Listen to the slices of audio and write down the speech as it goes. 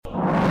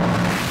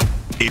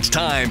It's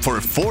time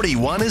for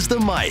 41 is the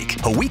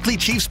Mic, a weekly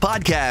Chiefs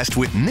podcast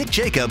with Nick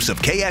Jacobs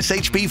of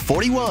KSHB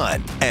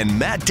 41 and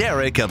Matt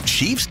Derrick of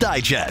Chiefs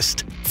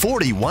Digest.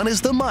 41 is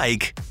the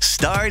Mic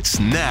starts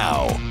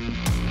now.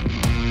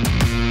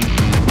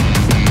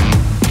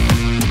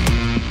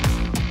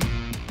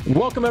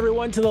 Welcome,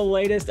 everyone, to the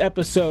latest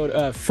episode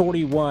of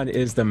 41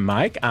 is the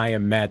Mic. I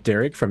am Matt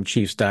Derrick from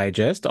Chiefs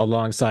Digest,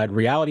 alongside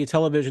reality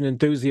television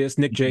enthusiast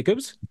Nick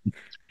Jacobs.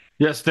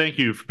 Yes, thank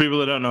you. For people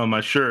that don't know,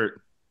 my shirt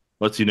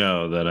lets you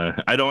know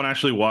that I don't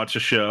actually watch a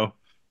show,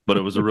 but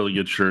it was a really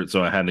good shirt,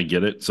 so I had to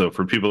get it. So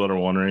for people that are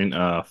wondering,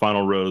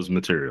 Final Rose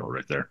material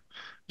right there.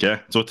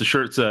 Okay, that's what the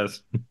shirt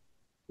says.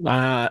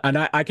 And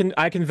I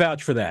can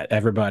vouch for that,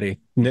 everybody.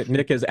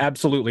 Nick is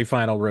absolutely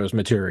Final Rose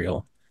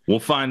material. We'll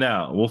find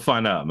out. We'll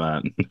find out,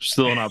 Matt.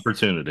 Still an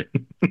opportunity.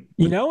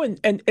 You know,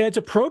 and it's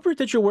appropriate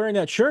that you're wearing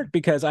that shirt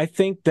because I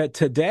think that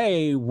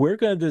today we're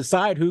going to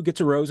decide who gets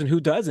a rose and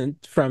who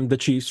doesn't from the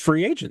Chiefs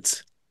free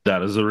agents.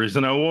 That is the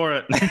reason I wore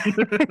it.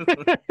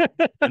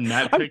 And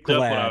Matt picked up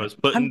what I was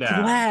putting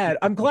down.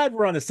 I'm glad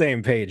we're on the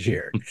same page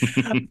here.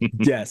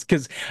 Yes,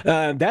 because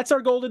that's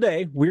our goal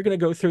today. We're going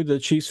to go through the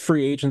Chiefs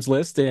free agents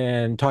list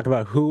and talk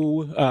about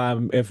who,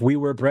 if we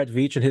were Brett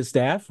Veach and his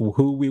staff,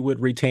 who we would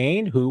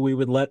retain, who we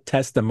would let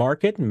test the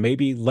market and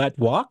maybe let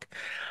walk,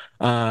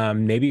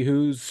 maybe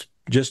who's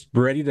just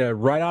ready to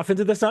ride off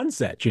into the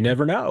sunset. You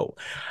never know.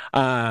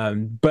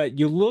 But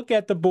you look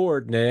at the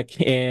board, Nick,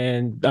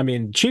 and I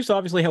mean, Chiefs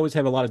obviously always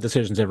have a lot of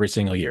decisions every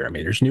single year. I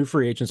mean, there's new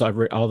free agents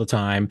all the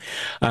time.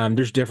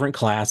 There's different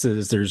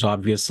classes. There's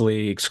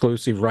obviously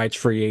exclusive rights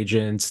free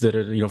agents that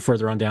are,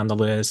 further on down the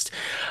list.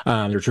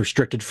 There's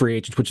restricted free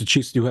agents, which the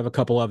Chiefs do have a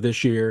couple of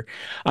this year.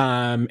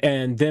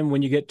 And then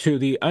when you get to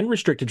the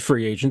unrestricted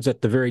free agents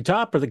at the very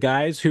top are the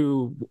guys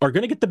who are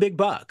going to get the big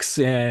bucks.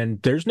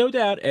 And there's no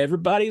doubt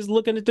everybody's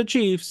looking at the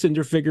Chiefs and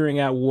they're figuring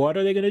out what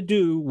are they going to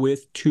do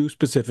with two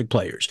specific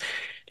players,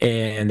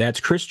 and that's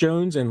Chris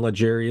Jones and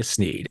L'Jarius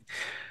Sneed.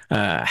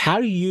 How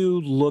do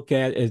you look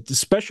at it,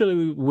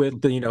 especially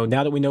with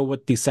now that we know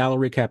what the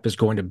salary cap is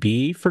going to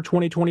be for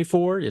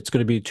 2024? It's going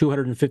to be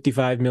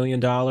 $255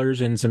 million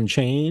and some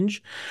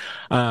change,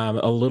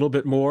 a little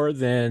bit more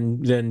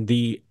than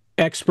the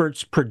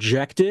experts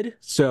projected.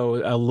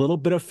 So a little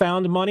bit of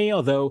found money,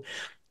 although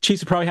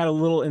Chiefs have probably had a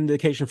little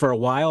indication for a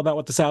while about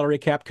what the salary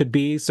cap could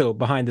be. So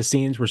behind the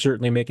scenes, we're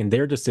certainly making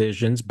their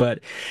decisions.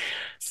 But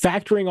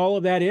factoring all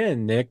of that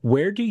in, Nick,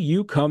 where do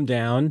you come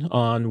down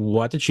on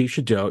what the Chiefs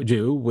should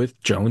do with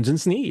Jones and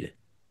Sneed?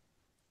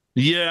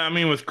 Yeah, I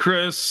mean, with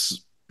Chris,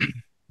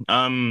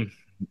 I'm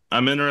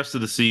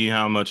interested to see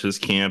how much his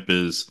camp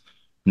is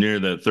near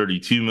that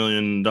 $32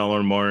 million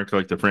mark,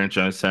 like the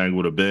franchise tag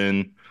would have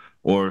been,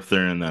 or if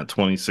they're in that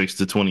 $26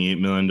 to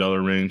 $28 million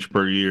range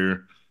per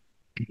year.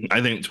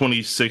 I think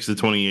 26 to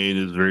 28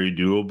 is very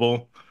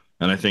doable,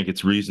 and I think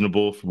it's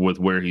reasonable with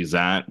where he's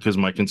at, because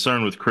my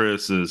concern with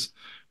Chris is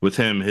with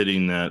him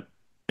hitting that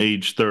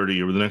age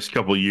 30 over the next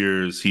couple of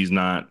years, he's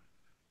going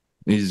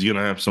to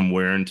have some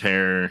wear and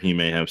tear. He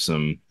may have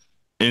some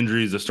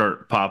injuries that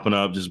start popping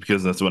up just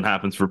because that's what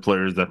happens for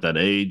players at that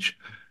age.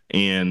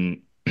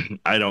 And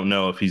I don't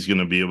know if he's going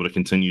to be able to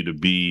continue to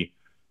be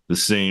the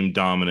same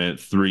dominant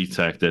three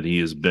tech that he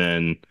has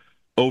been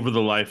over the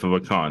life of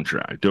a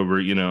contract,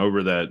 over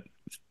that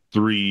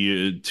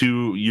year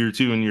 2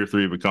 and year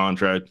 3 of a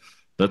contract.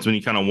 That's when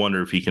you kind of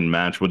wonder if he can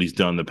match what he's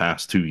done the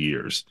past 2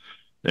 years.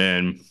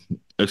 And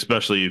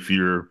especially if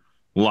you're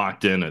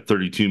locked in at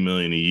 $32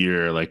 million a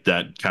year, like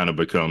that kind of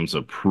becomes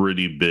a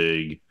pretty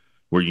big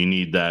where you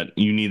need that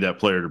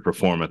player to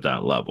perform at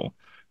that level.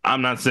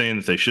 I'm not saying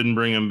that they shouldn't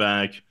bring him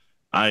back.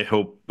 I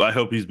hope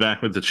he's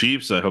back with the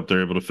Chiefs. I hope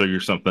they're able to figure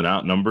something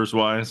out numbers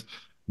wise.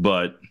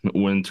 But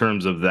in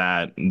terms of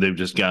that, they've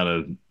just got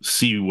to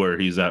see where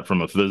he's at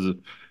from a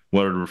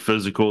whatever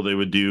physical they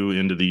would do,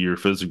 into the year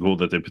physical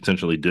that they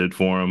potentially did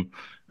for him,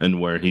 and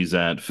where he's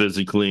at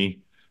physically,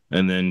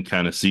 and then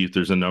kind of see if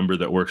there's a number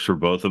that works for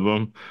both of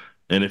them.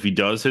 And if he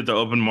does hit the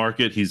open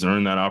market, he's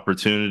earned that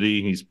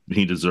opportunity.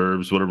 He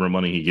deserves whatever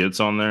money he gets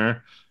on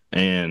there.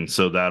 And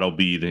so that'll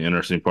be the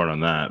interesting part on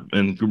that.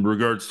 In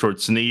regards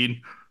towards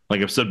Sneed, like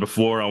I've said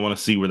before, I want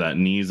to see where that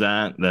knee's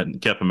at. That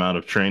kept him out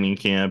of training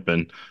camp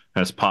and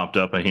has popped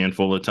up a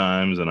handful of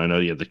times. And I know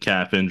he had the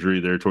calf injury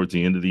there towards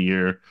the end of the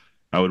year.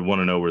 I would want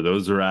to know where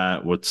those are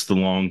at. What's the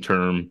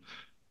long-term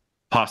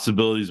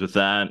possibilities with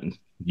that?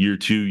 Year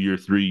 2, year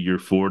 3, year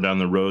 4 down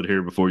the road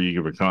here before you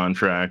give a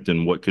contract,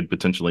 and what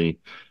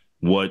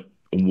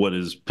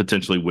is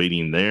potentially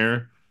waiting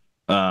there.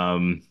 But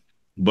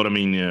I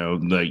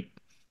mean, like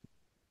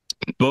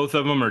both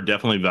of them are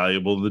definitely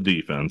valuable to the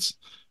defense,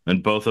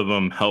 and both of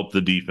them help the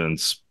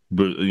defense,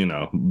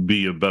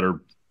 be a better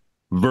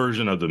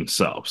version of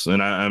themselves.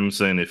 And I'm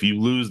saying if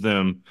you lose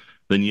them,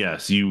 then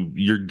yes,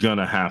 you're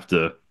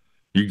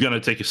gonna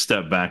take a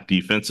step back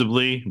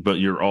defensively, but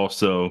you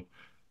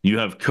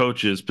have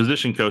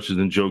position coaches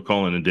in Joe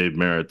Cullen and Dave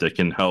Merritt that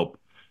can help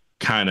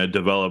kind of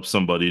develop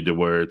somebody to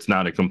where it's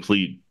not a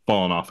complete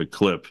falling off a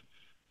cliff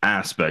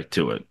aspect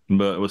to it.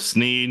 But with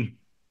Sneed,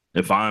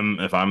 if I'm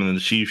in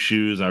the Chiefs'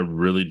 shoes, I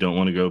really don't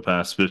want to go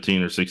past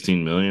 15 or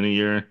 16 million a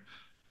year.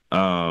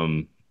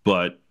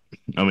 But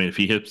I mean, if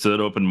he hits that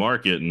open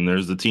market and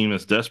there's the team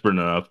that's desperate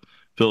enough,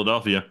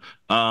 Philadelphia,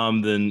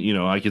 then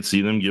I could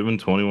see them giving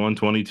 21,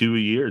 22 a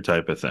year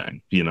type of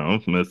thing,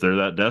 if they're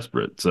that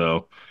desperate.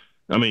 So,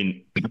 I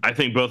mean, I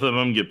think both of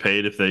them get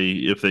paid if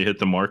they hit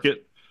the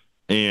market.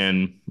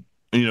 And,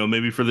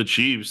 maybe for the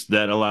Chiefs,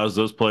 that allows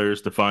those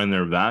players to find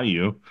their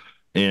value.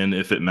 And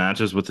if it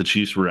matches what the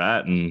Chiefs were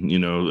at, and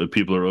if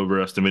people are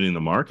overestimating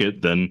the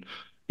market, then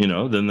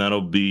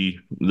that'll be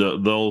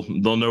they'll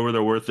know where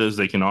their worth is.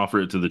 They can offer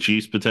it to the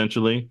Chiefs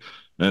potentially,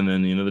 and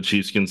then the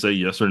Chiefs can say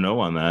yes or no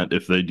on that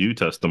if they do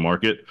test the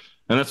market.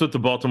 And that's what the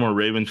Baltimore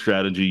Ravens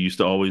strategy used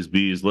to always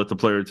be: is let the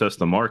player test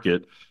the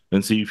market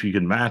and see if you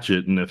can match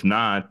it, and if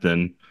not,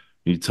 then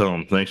you tell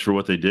them thanks for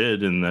what they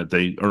did and that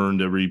they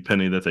earned every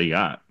penny that they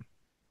got.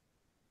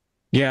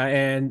 Yeah,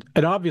 and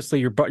obviously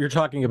you're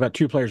talking about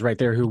two players right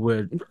there who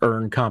would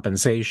earn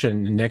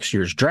compensation in next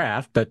year's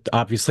draft, but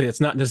obviously it's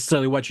not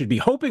necessarily what you'd be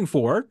hoping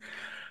for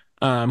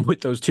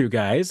with those two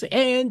guys.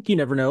 And you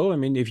never know. I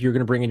mean, if you're going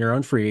to bring in your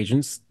own free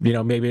agents,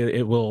 maybe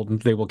they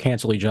will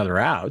cancel each other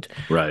out.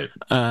 Right.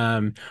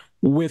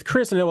 With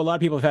Chris, I know a lot of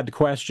people have had the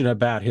question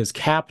about his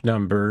cap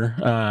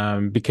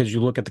number because you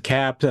look at the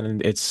cap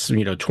and it's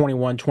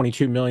 21,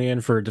 22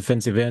 million for a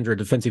defensive end or a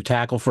defensive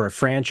tackle for a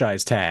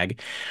franchise tag.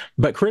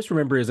 But Chris,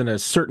 remember, is in a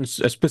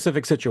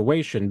specific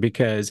situation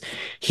because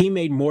he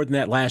made more than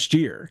that last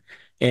year.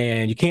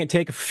 And you can't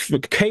take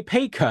a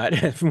pay cut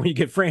when you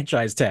get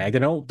franchise tag. They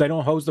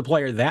don't hose the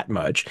player that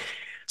much.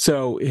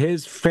 So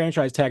his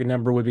franchise tag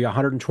number would be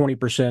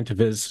 120% of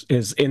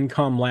his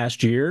income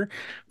last year,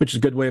 which is a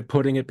good way of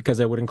putting it because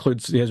that would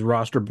include his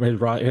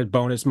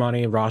bonus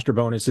money and roster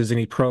bonuses, and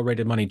he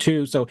prorated money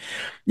too. So,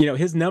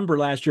 his number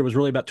last year was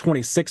really about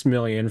 26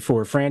 million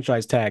for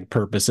franchise tag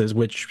purposes,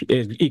 which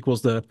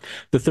equals the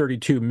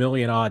 32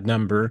 million odd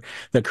number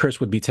that Chris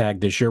would be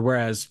tagged this year,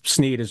 whereas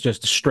Snead is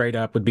just straight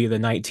up would be the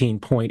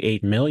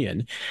 19.8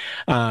 million.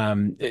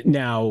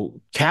 Now,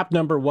 cap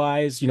number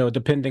wise,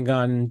 depending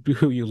on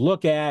who you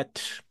look at,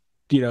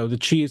 the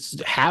Chiefs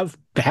have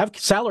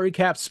salary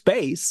cap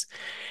space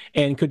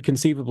and could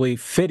conceivably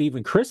fit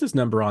even Chris's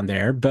number on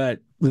there.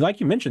 But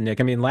like you mentioned,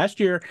 Nick, I mean, last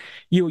year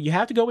you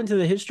have to go into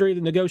the history of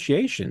the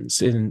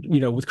negotiations, and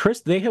with Chris,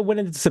 they had went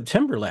into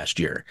September last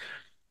year.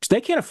 So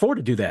they can't afford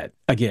to do that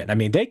again. I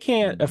mean, they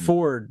can't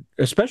afford,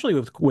 especially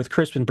with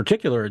Chris in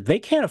particular, they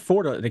can't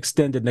afford an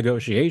extended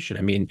negotiation.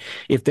 I mean,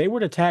 if they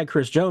were to tag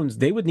Chris Jones,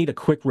 they would need a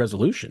quick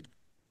resolution.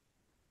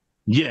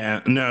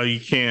 Yeah, no,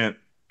 you can't.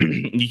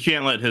 You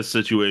can't let his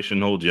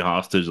situation hold you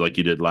hostage like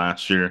you did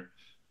last year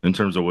in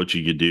terms of what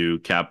you could do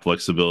cap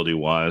flexibility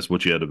wise,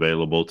 what you had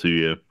available to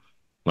you.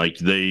 Like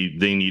they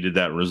needed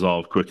that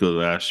resolved quickly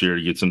last year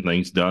to get some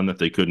things done that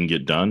they couldn't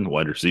get done,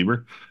 wide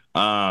receiver.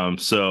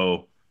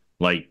 So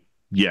like,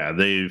 yeah,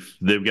 they've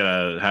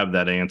got to have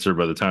that answer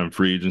by the time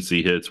free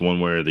agency hits one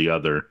way or the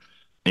other.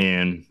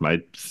 And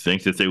I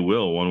think that they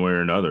will one way or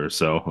another.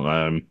 So,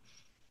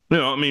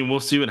 I mean, we'll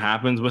see what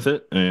happens with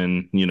it.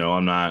 And,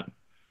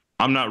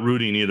 I'm not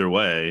rooting either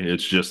way.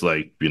 It's just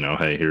like,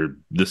 hey, here,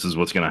 this is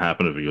what's going to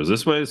happen if it goes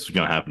this way. This is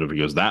going to happen if it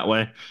goes that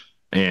way.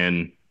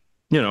 And,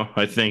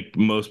 I think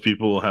most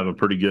people will have a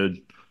pretty good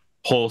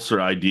pulse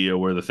or idea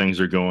where the things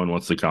are going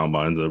once the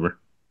combine's over.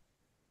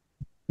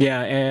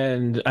 Yeah,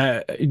 and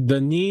the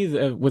need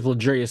with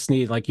L'Jarius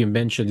Sneed, like you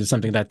mentioned, is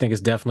something that I think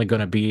is definitely going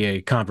to be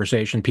a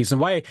conversation piece.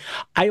 And why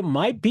I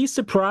might be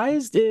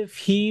surprised if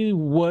he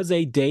was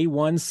a day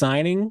one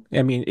signing.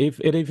 I mean, if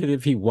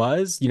he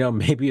was,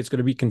 maybe it's going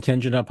to be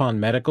contingent upon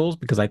medicals,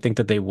 because I think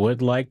that they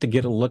would like to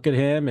get a look at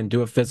him and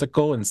do a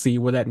physical and see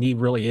where that knee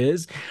really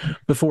is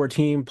before a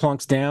team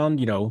plunks down,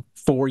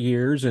 4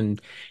 years and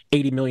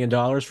 $80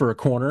 million for a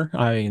corner.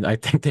 I mean, I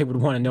think they would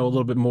want to know a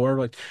little bit more,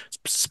 like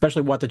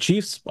especially what the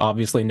Chiefs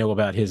obviously know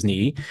about his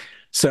knee.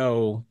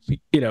 So,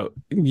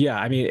 yeah,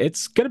 I mean,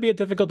 it's going to be a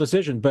difficult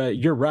decision, but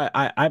you're right.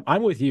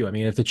 I'm with you. I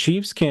mean, if the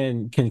Chiefs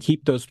can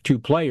keep those two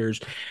players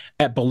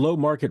at below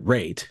market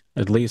rate,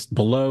 at least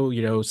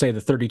below, say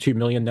the 32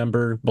 million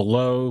number,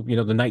 below, the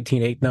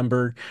 19.8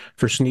 number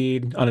for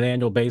Snead on an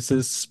annual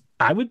basis,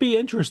 I would be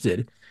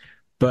interested,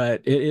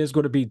 but it is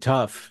going to be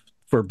tough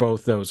for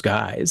both those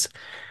guys.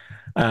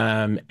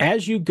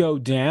 As you go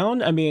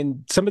down, I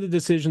mean, some of the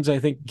decisions I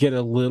think get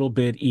a little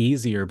bit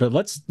easier, but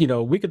let's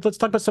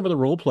talk about some of the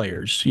role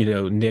players,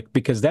 Nick,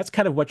 because that's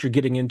kind of what you're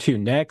getting into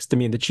next. I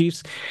mean, the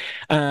Chiefs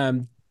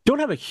don't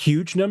have a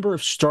huge number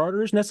of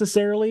starters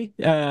necessarily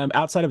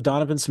outside of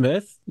Donovan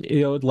Smith,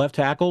 left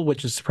tackle,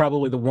 which is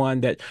probably the one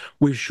that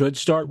we should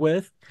start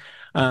with.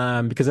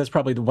 Because that's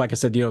probably, like I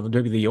said,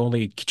 maybe the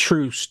only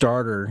true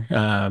starter,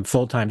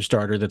 full-time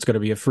starter that's going to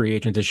be a free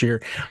agent this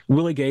year.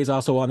 Willie Gay's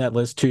also on that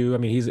list too. I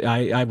mean,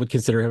 I would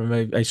consider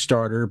him a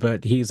starter,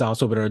 but he's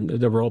also been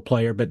the role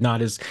player, but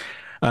not as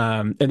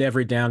an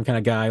every down kind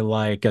of guy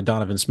like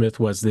Donovan Smith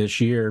was this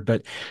year.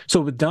 But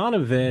so with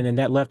Donovan in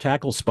that left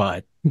tackle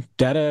spot,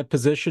 that a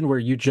position where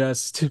you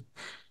just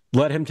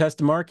let him test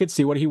the market,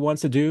 see what he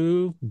wants to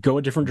do, go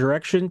a different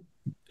direction.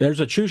 there's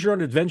a choose your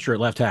own adventure at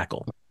left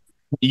tackle.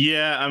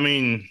 Yeah, I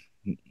mean,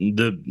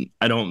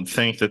 I don't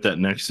think that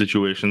next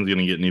situation is going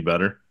to get any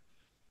better,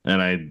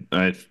 and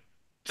I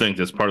think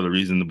that's part of the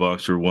reason the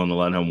Bucs were willing to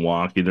let him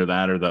walk. Either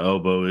that or the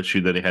elbow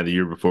issue that he had the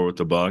year before with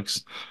the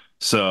Bucs.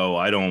 So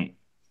I don't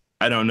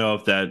know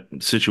if that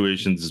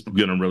situation is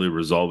going to really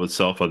resolve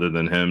itself, other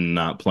than him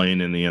not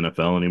playing in the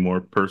NFL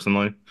anymore.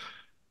 Personally,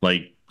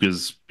 like,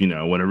 because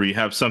whenever you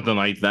have something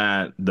like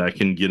that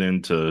can get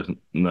into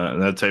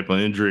that type of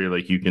injury,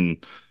 like you can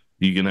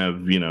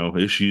have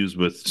issues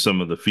with some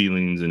of the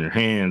feelings in your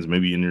hands,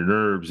 maybe in your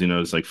nerves,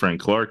 it's like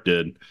Frank Clark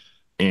did.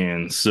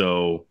 And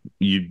so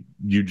you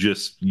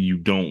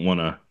don't want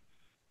to,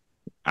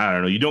 I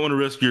don't know, you don't want to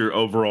risk your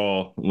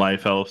overall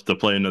life health to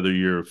play another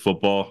year of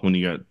football when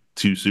you got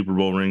 2 Super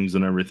Bowl rings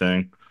and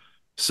everything.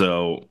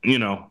 So,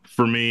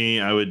 for me,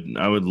 I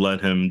would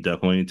let him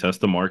definitely test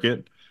the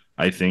market.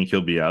 I think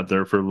he'll be out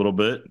there for a little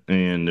bit,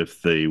 and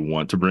if they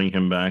want to bring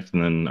him back,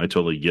 then I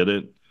totally get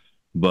it.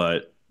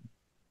 But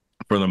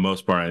for the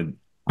most part,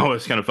 I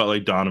always kind of felt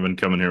like Donovan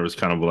coming here was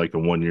kind of like a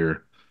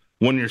one-year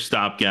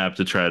stopgap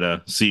to try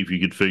to see if you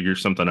could figure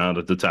something out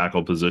at the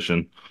tackle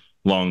position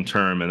long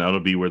term, and that'll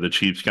be where the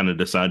Chiefs kind of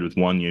decide with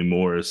Wanya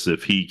Morris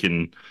if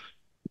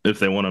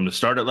they want him to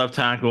start at left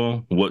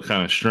tackle, what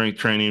kind of strength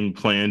training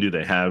plan do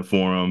they have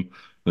for him.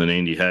 Then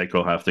Andy Heck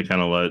will have to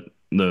kind of let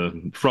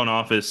the front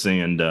office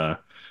and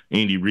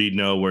Andy Reid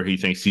know where he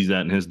thinks he's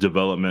at in his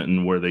development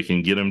and where they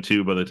can get him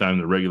to by the time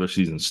the regular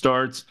season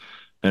starts.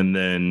 And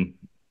then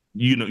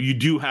you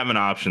do have an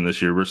option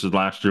this year versus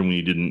last year when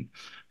you didn't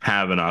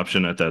have an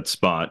option at that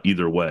spot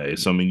either way.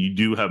 So, I mean, you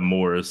do have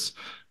Morris.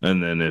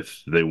 And then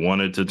if they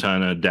wanted to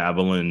kind of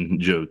dabble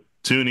in Joe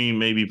Thuney,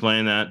 maybe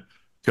playing that,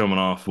 coming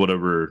off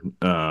whatever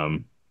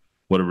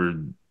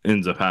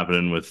ends up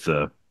happening with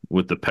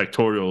the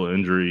pectoral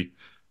injury,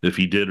 if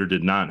he did or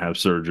did not have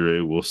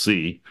surgery, we'll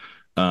see.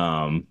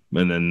 And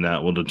then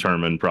that will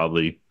determine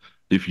probably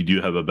if you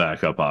do have a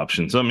backup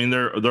option. So, I mean,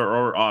 there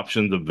are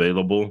options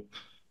available.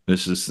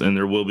 And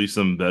there will be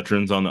some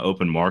veterans on the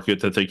open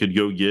market that they could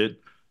go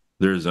get.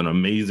 There's an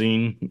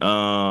amazing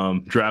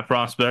draft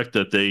prospect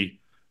that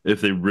if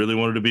they really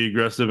wanted to be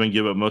aggressive and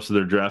give up most of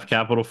their draft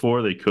capital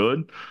for, they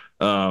could.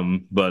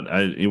 But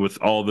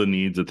with all the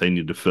needs that they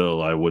need to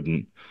fill, I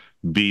wouldn't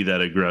be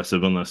that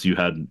aggressive unless you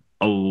had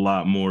a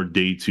lot more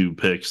day 2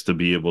 picks to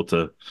be able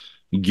to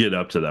get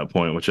up to that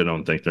point, which I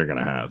don't think they're going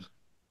to have.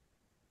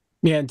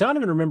 Yeah, and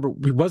Donovan, remember,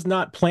 he was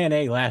not plan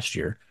A last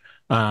year.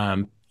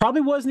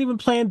 Probably wasn't even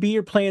plan B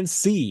or plan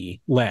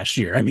C last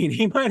year. I mean,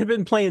 he might have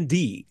been plan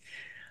D.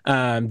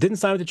 Didn't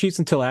sign with the Chiefs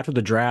until after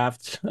the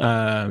draft.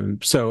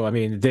 So, I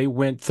mean, they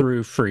went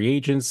through free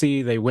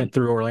agency. They went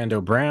through Orlando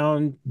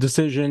Brown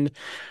decision.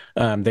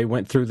 They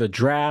went through the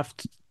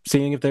draft,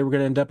 seeing if they were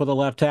going to end up with a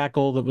left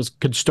tackle that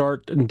could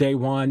start in day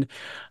 1.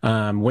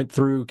 Went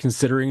through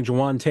considering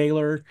Jawan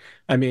Taylor.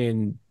 I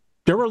mean,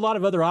 there were a lot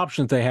of other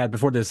options they had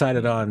before they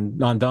decided on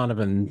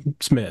Donovan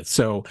Smith.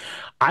 So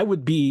I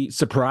would be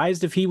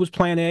surprised if he was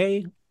plan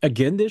A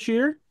again this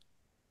year.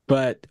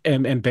 But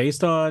and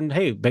based on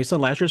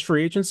last year's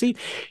free agency,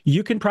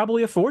 you can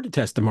probably afford to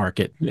test the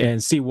market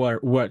and see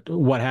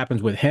what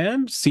happens with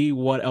him, see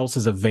what else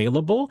is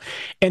available,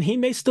 and he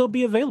may still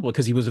be available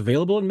because he was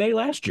available in May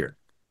last year.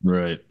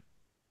 Right.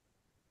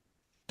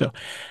 So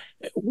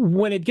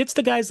when it gets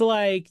to guys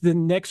like the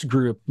next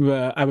group,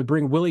 I would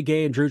bring Willie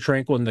Gay and Drew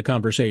Tranquill in the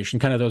conversation,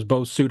 kind of those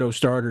both pseudo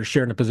starters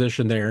sharing a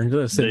position there.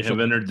 They have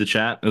entered the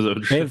chat.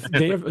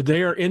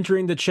 They are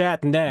entering the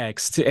chat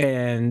next,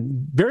 and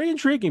very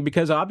intriguing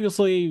because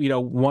obviously,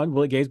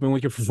 Willie Gay's been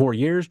with you for 4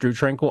 years, Drew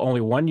Tranquill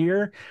only 1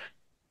 year,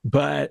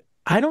 but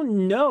I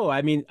don't know.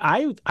 I mean,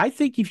 I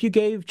think if you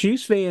gave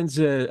Chiefs fans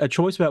a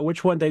choice about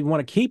which one they'd want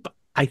to keep,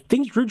 I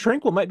think Drew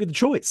Tranquill might be the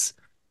choice.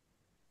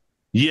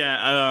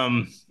 Yeah,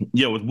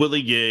 with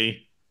Willie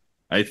Gay,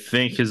 I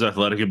think his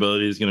athletic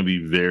ability is going to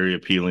be very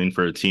appealing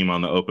for a team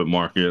on the open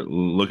market,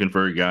 looking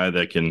for a guy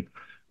that can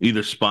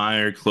either spy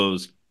or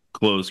close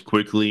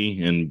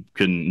quickly and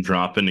can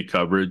drop into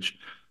coverage.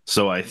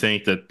 So I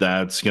think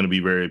that's going to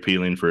be very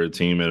appealing for a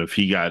team. And if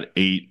he got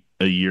 8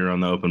 a year on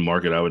the open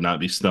market, I would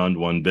not be stunned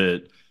one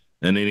bit.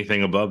 And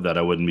anything above that,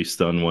 I wouldn't be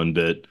stunned one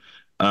bit.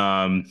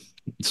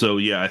 So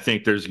yeah, I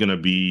think there's going to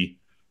be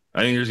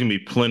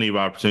plenty of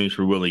opportunities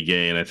for Willie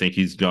Gay, and I think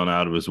he's gone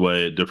out of his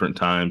way at different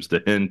times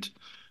to hint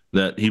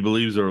that he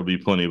believes there will be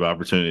plenty of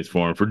opportunities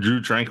for him. For Drew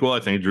Tranquill,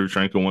 I think Drew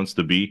Tranquill wants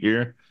to be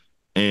here,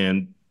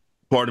 and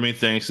part of me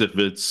thinks if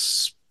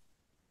it's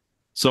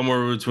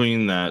somewhere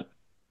between that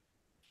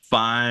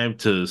 $5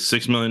 to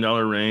 $6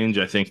 million range,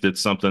 I think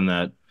that's something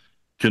that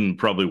can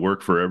probably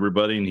work for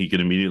everybody, and he can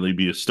immediately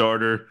be a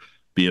starter,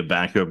 be a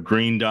backup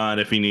green dot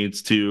if he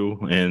needs to,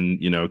 and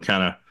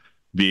kind of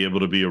be able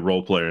to be a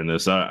role player in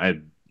this.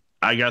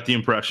 I got the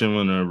impression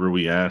whenever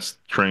we asked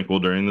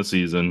Tranquill during the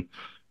season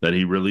that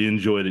he really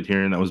enjoyed it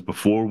here, and that was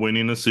before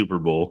winning a Super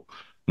Bowl,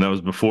 and that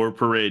was before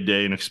Parade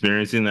Day, and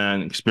experiencing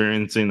that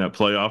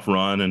playoff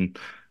run, and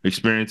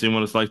experiencing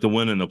what it's like to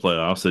win in the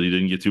playoffs that he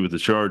didn't get to with the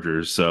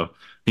Chargers. So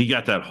he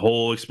got that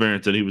whole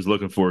experience that he was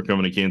looking for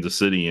coming to Kansas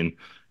City, and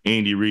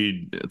Andy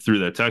Reid, through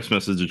that text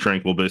message to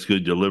Tranquill, basically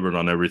delivered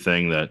on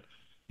everything that,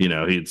 he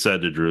had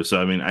said to Drew.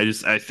 So, I mean, I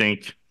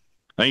think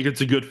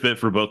it's a good fit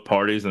for both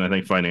parties, and I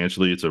think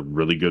financially it's a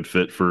really good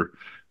fit for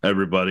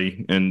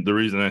everybody. And the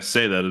reason I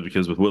say that is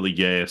because with Willie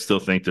Gay, I still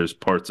think there's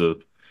parts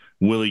of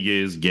Willie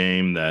Gay's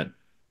game that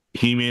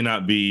he may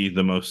not be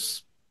the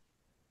most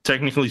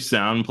technically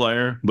sound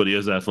player, but he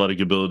has athletic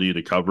ability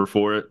to cover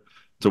for it,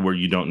 to where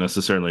you don't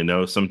necessarily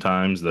know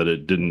sometimes that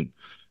it didn't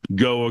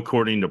go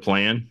according to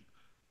plan.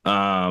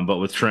 But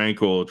with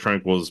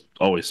Tranquill's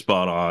always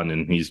spot on,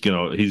 and he's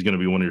gonna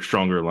be one of your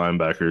stronger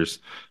linebackers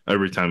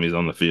every time he's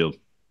on the field.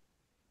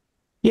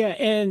 Yeah,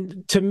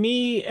 and to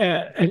me,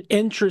 an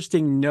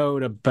interesting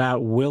note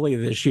about Willie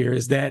this year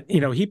is that,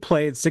 he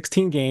played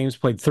 16 games,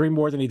 played 3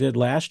 more than he did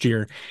last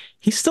year.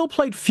 He still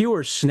played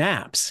fewer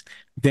snaps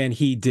than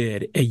he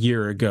did a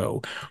year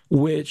ago,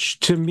 which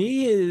to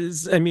me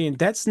is, I mean,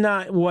 that's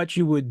not what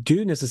you would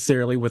do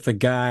necessarily with a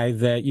guy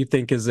that you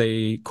think is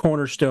a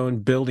cornerstone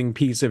building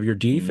piece of your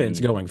defense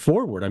going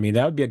forward. I mean,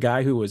 that would be a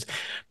guy who was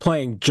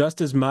playing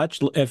just as much,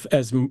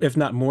 if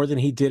not more than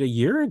he did a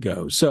year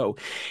ago. So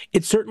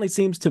it certainly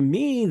seems to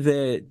me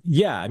that,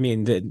 yeah, I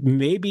mean, that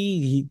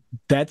maybe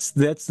that's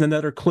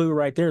another clue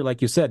right there.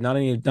 Like you said, not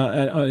in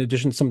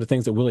addition to some of the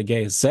things that Willie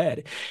Gay has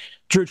said.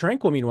 Drew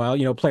Tranquill, meanwhile,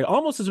 played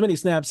almost as many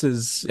snaps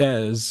as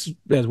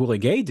Willie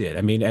Gay did.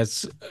 I mean,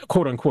 as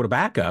quote unquote a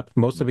backup,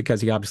 mostly because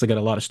he obviously got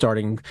a lot of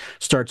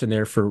starts in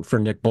there for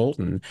Nick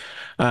Bolton.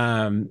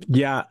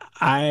 Yeah,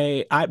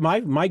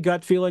 my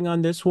gut feeling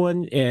on this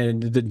one,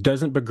 and it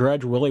doesn't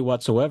begrudge Willie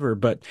whatsoever,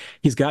 but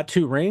he's got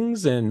 2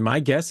 rings, and my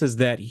guess is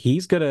that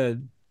he's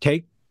gonna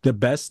take the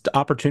best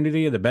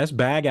opportunity and the best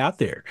bag out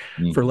there,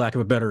 for lack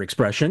of a better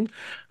expression.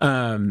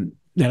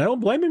 And I don't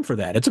blame him for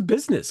that. It's a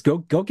business. Go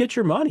get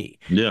your money.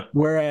 Yeah.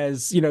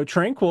 Whereas,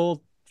 Tranquill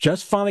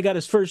just finally got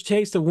his first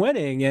taste of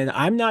winning, and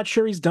I'm not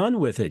sure he's done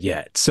with it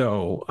yet.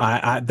 So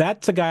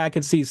that's a guy I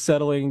could see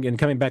settling and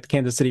coming back to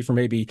Kansas City for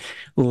maybe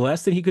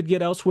less than he could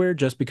get elsewhere,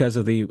 just because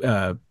of the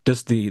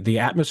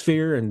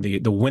atmosphere and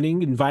the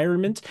winning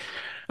environment.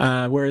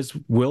 Whereas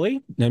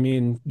Willie, I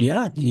mean,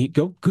 yeah,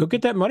 go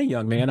get that money,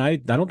 young man. I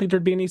don't think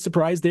there'd be any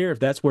surprise there if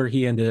that's where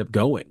he ended up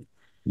going.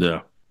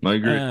 Yeah, I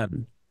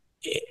agree.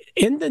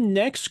 In the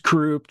next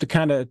group to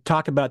kind of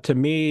talk about, to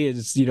me,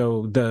 is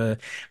the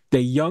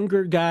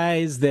younger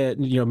guys that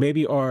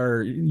maybe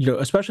are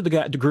especially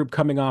the group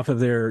coming off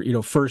of their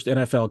first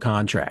NFL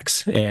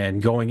contracts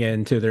and going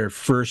into their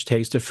first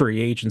taste of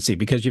free agency,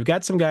 because you've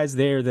got some guys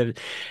there that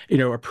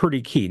are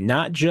pretty key,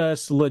 not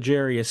just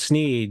L'Jarius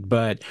Sneed,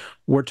 but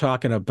we're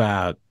talking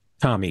about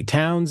Tommy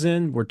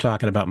Townsend, we're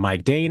talking about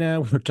Mike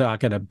Dana, we're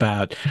talking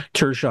about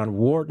Tershawn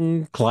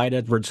Wharton, Clyde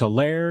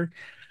Edwards-Helaire.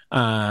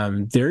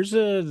 There's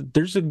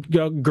a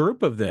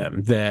group of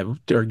them that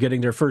are getting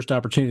their first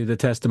opportunity to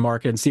test the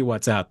market and see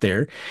what's out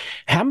there.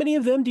 How many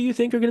of them do you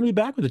think are going to be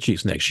back with the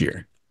Chiefs next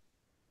year?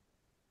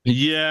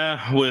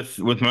 Yeah, with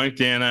Mike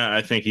Dana,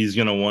 I think he's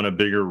going to want a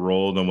bigger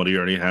role than what he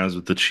already has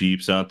with the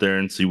Chiefs out there,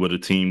 and see what a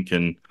team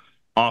can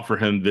offer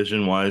him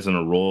vision-wise in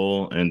a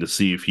role, and to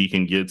see if he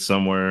can get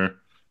somewhere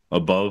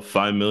above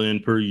 $5 million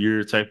per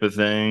year type of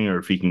thing, or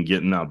if he can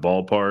get in that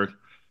ballpark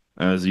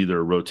as either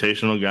a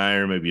rotational guy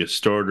or maybe a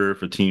starter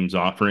if a team's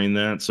offering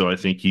that. So I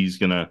think he's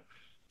a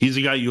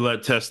guy you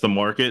let test the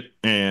market,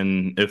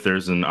 and if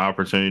there's an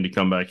opportunity to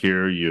come back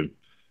here, you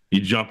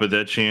jump at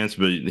that chance.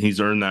 But he's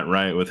earned that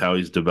right with how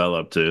he's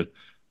developed to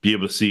be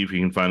able to see if he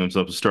can find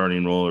himself a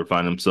starting role or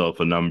find himself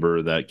a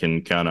number that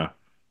can kind of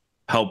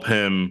help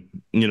him,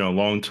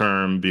 long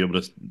term, be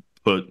able to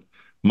put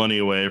money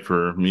away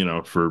for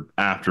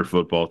after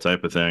football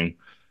type of thing.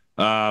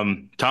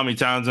 Tommy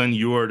Townsend,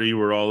 you already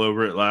were all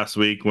over it last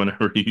week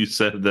whenever you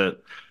said that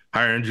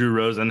hiring Drew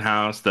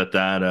Rosenhaus,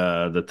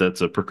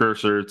 that's a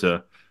precursor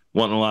to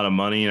wanting a lot of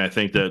money. And I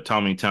think that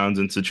Tommy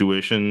Townsend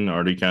situation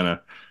already kind of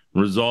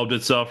resolved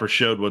itself, or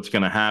showed what's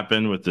going to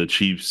happen with the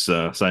Chiefs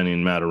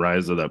signing Matt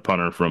Araiza, that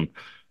punter from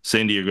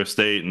San Diego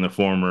State and the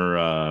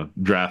former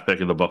draft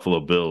pick of the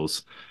Buffalo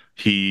Bills.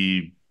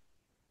 He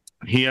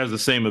has the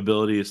same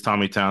ability as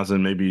Tommy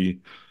Townsend, maybe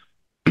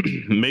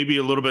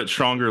a little bit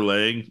stronger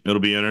leg. It'll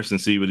be interesting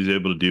to see what he's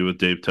able to do with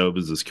Dave Toub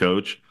as his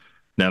coach.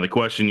 Now, the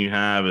question you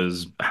have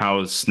is, how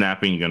is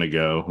snapping going to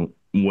go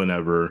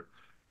whenever,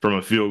 from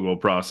a field goal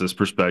process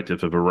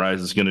perspective, if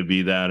Araiza is going to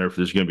be that, or if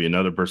there's going to be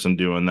another person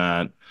doing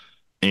that.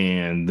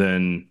 And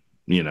then,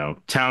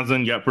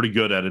 Townsend got pretty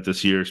good at it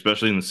this year,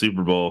 especially in the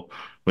Super Bowl,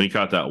 when he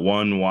caught that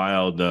one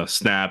wild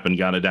snap and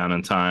got it down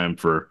in time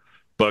for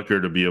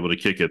Butker to be able to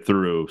kick it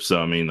through.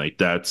 So, I mean,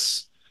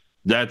 that's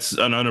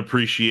an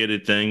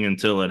unappreciated thing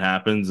until it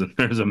happens and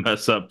there's a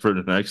mess up for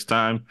the next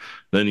time.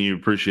 Then you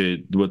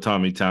appreciate what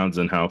Tommy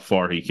Townsend, how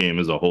far he came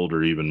as a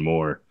holder even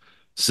more.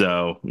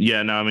 So,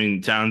 yeah, no, I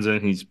mean,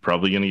 Townsend, he's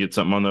probably going to get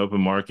something on the open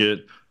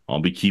market. I'll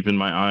be keeping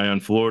my eye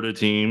on Florida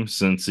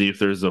teams and see if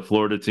there's a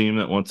Florida team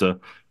that wants a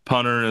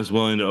punter and is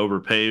willing to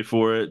overpay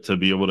for it, to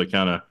be able to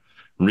kind of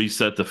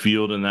reset the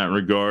field in that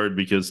regard,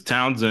 because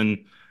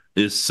Townsend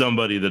is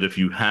somebody that if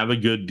you have a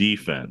good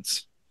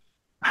defense,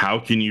 how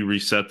can you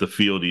reset the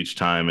field each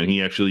time? And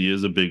he actually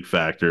is a big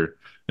factor.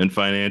 And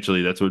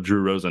financially, that's what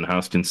Drew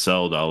Rosenhaus can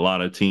sell to a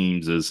lot of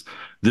teams is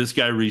this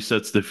guy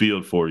resets the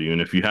field for you. And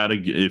if you have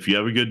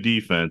a good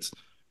defense,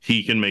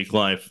 he can make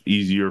life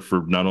easier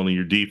for not only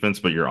your defense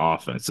but your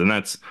offense. And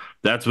that's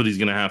what he's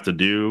going to have to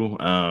do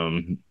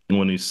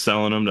when he's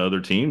selling them to other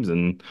teams.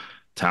 And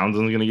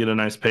Townsend's going to get a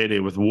nice payday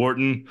with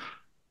Wharton.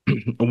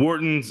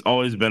 Wharton's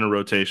always been a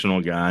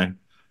rotational guy.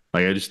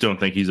 Like, I just don't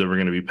think he's ever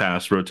going to be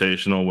past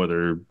rotational,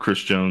 whether Chris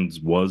Jones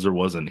was or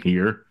wasn't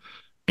here.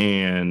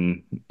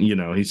 And,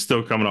 he's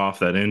still coming off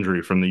that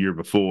injury from the year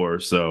before.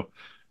 So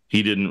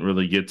he didn't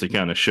really get to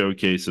kind of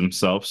showcase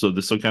himself. So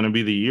this will kind of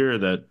be the year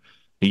that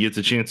he gets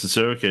a chance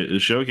to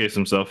showcase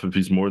himself if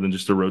he's more than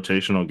just a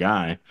rotational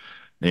guy.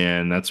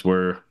 And that's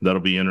where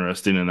that'll be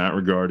interesting in that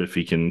regard, if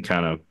he can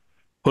kind of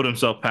put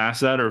himself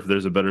past that, or if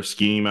there's a better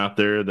scheme out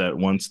there that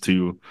wants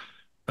to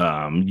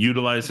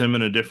utilize him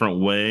in a different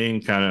way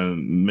and kind of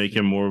make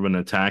him more of an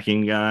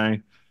attacking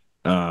guy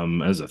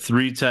as a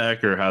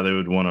 3-tech, or how they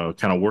would want to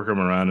kind of work him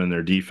around in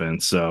their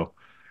defense. So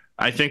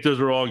I think those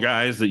are all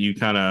guys that you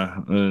kind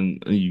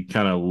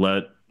of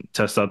let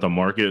test out the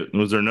market.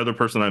 Was there another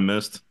person I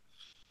missed?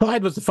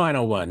 Clyde was the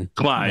final one.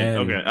 Clyde.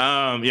 Okay.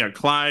 Yeah,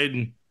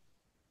 Clyde.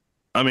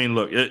 I mean,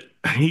 look,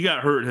 he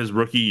got hurt his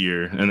rookie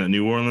year in the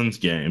New Orleans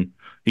game.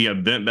 He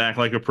got bent back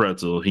like a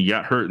pretzel. He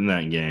got hurt in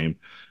that game.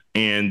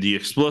 And the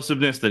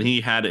explosiveness that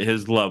he had at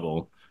his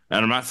level,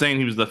 and I'm not saying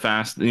he was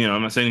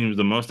I'm not saying he was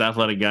the most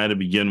athletic guy to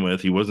begin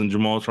with. He wasn't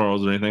Jamal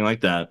Charles or anything like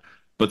that.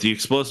 But the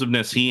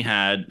explosiveness he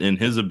had in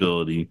his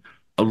ability,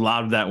 a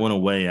lot of that went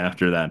away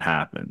after that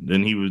happened.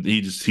 And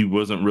he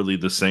wasn't really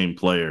the same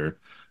player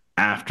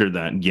after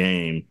that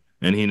game.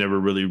 And he never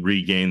really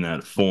regained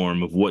that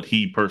form of what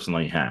he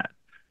personally had.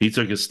 He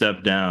took a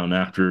step down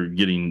after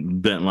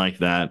getting bent like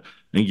that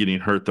and getting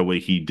hurt the way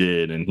he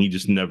did. And he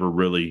just never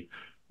really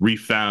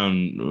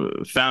found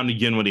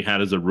again what he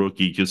had as a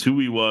rookie, because who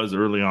he was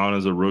early on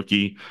as a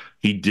rookie,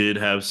 he did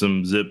have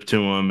some zip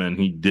to him, and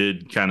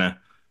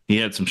he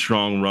had some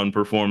strong run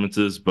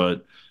performances.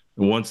 But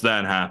once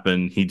that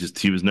happened, he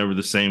was never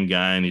the same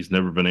guy, and he's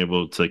never been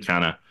able to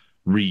kind of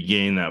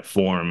regain that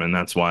form. And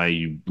that's why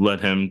you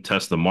let him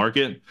test the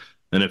market.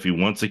 And if he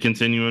wants to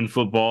continue in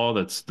football,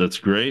 that's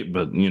great.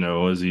 But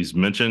as he's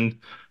mentioned,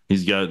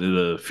 he's got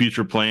the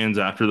future plans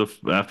after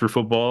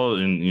football,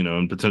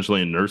 and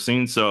potentially in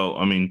nursing. So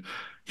I mean,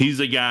 he's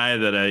a guy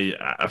that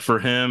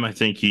I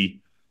think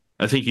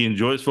he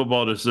enjoys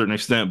football to a certain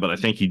extent, but I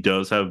think he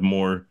does have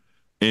more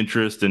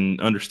interest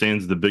and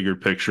understands the bigger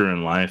picture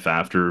in life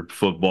after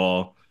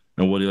football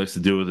and what he likes to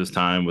do with his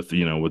time with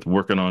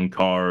working on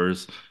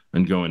cars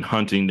and going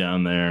hunting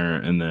down there,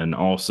 and then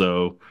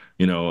also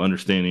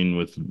understanding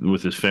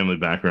with his family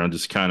background,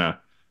 just kind of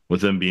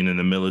with him being in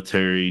the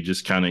military,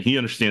 just kind of he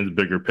understands the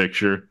bigger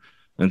picture.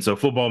 And so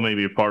football may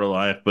be a part of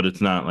life, but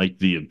it's not like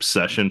the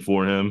obsession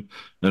for him.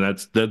 And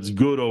that's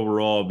good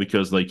overall,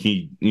 because like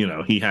he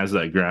has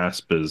that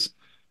grasp as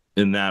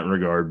in that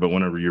regard. But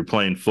whenever you're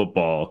playing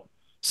football,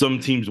 some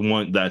teams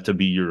want that to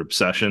be your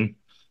obsession,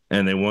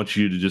 and they want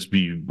you to just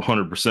be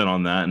 100%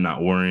 on that and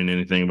not worrying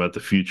anything about the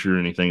future or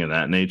anything of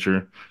that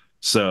nature.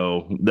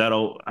 So I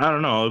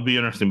don't know, it'll be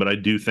interesting, but I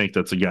do think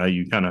that's a guy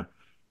you kind of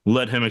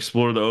let him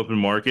explore the open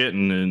market,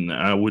 and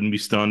I wouldn't be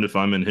stunned if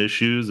I'm in his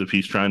shoes if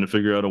he's trying to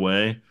figure out a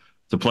way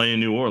to play in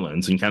New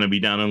Orleans and kind of be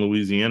down in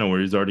Louisiana, where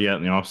he's already at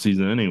in the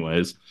offseason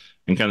anyways,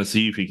 and kind of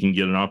see if he can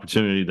get an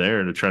opportunity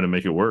there to try to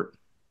make it work.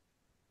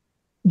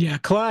 Yeah,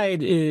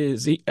 Clyde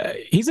he's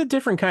a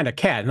different kind of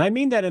cat, and I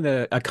mean that in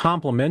a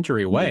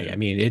complimentary way. Yeah. I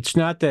mean, it's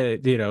not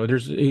that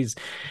he's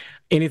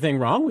anything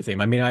wrong with him.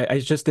 I mean, I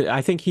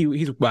think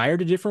he's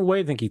wired a different way.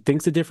 I think he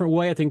thinks a different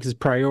way. I think his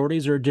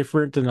priorities are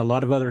different than a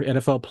lot of other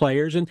NFL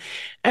players, and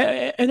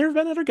there have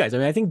been other guys. I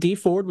mean, I think Dee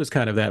Ford was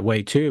kind of that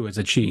way too as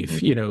a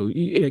Chief.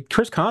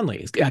 Chris Conley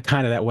is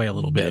kind of that way a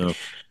little bit. Yeah.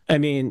 I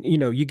mean,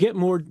 you get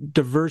more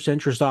diverse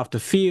interest off the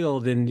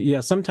field,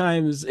 and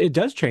sometimes it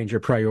does change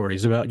your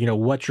priorities about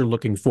what you're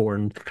looking for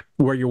and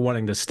where you're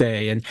wanting to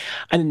stay. And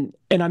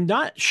I'm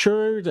not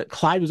sure that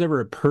Clyde was ever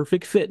a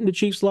perfect fit in the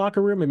Chiefs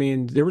locker room. I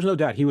mean, there was no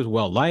doubt he was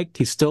well liked.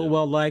 He's still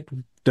well liked.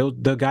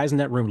 The guys in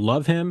that room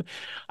love him.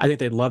 I think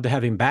they'd love to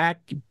have him back.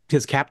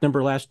 His cap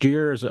number last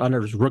year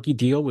under his rookie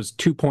deal was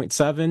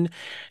 2.7,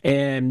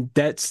 and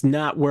that's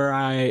not where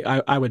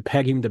I would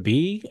peg him to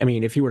be. I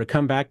mean, if he were to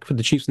come back for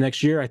the Chiefs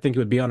next year, I think it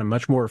would be on a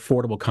much more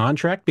affordable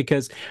contract,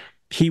 because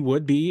he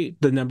would be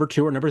the number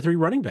 2 or number 3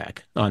 running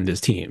back on this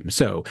team.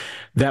 So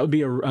that would be,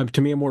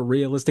 to me, a more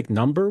realistic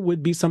number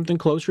would be something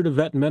closer to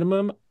vet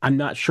minimum. I'm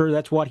not sure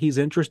that's what he's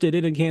interested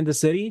in Kansas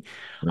City.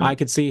 Right. I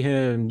could see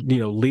him,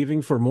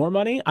 leaving for more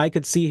money. I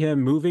could see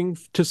him moving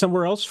to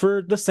somewhere else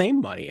for the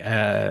same money.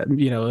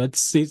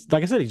 He's,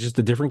 like I said, he's just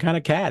a different kind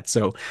of cat.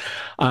 So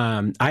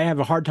I have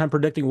a hard time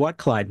predicting what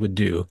Clyde would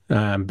do.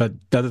 But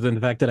other than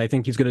the fact that I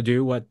think he's going to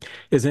do what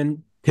is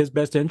in his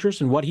best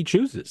interest and what he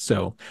chooses.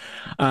 So,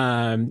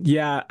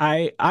 yeah,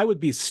 I would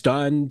be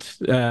stunned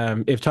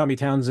if Tommy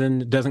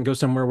Townsend doesn't go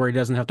somewhere where he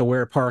doesn't have to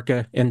wear a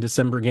parka in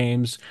December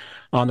games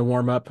on the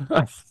warm up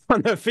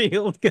on the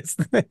field, because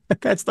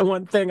that's the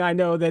one thing I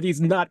know that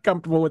he's not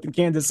comfortable with in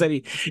Kansas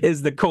City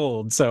is the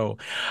cold. So,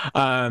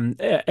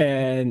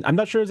 and I'm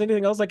not sure there's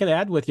anything else I can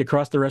add with you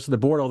across the rest of the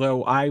board,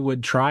 although I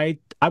would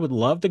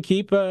love to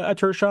keep a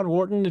Tershawn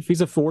Wharton if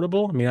he's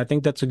affordable. I mean, I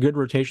think that's a good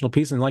rotational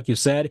piece. And like you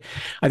said,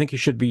 I think he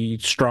should be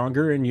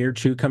stronger in year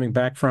 2 coming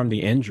back from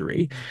the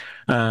injury.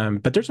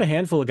 But there's a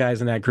handful of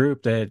guys in that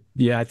group that,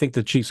 yeah, I think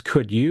the Chiefs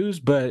could use,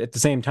 but at the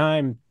same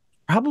time,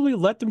 probably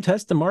let them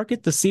test the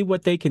market to see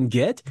what they can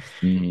get.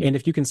 And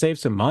if you can save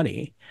some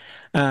money.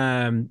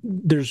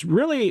 There's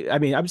really, I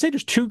mean, I would say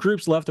there's 2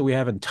 groups left that we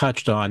haven't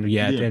touched on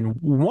yet. Yeah. And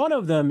one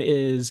of them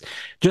is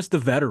just the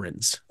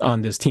veterans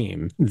on this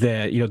team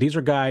that, these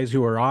are guys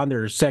who are on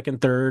their 2nd,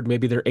 3rd,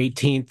 maybe their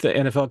 18th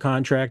NFL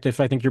contract. If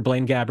I think you're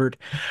Blaine Gabbert,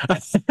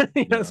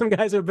 some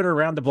guys who have been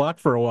around the block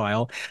for a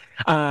while.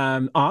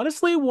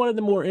 Honestly, one of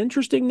the more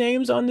interesting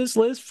names on this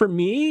list for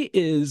me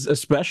is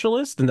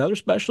another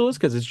specialist,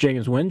 because it's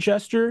James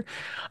Winchester,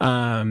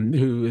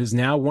 who is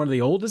now one of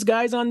the oldest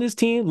guys on this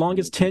team,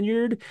 longest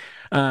tenured.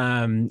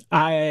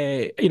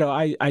 I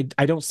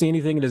don't see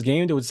anything in his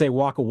game that would say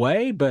walk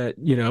away, but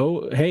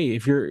hey,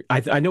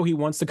 I know he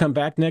wants to come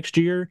back next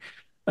year.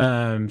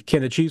 Can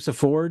the Chiefs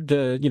afford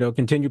to,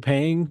 continue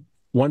paying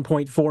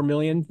 $1.4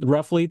 million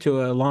roughly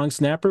to a long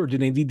snapper, or do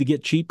they need to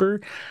get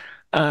cheaper?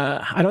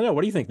 I don't know.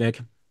 What do you think,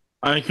 Nick?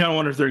 I kind of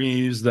wonder if they're going to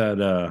use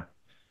that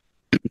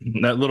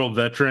little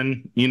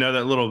veteran,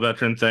 that little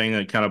veteran thing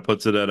that kind of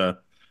puts it at a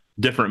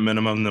different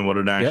minimum than what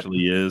it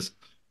actually is.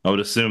 I would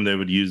assume they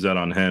would use that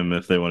on him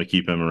if they want to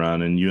keep him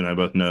around. And you and I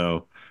both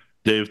know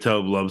Dave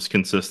Toub loves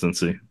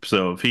consistency.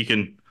 So if he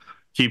can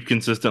keep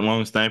consistent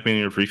long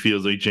sniping, or if he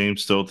feels like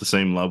James still at the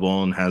same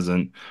level and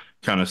hasn't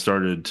kind of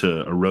started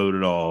to erode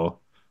at all,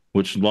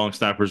 which long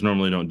snappers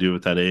normally don't do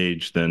at that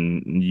age,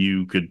 then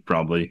you could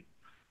probably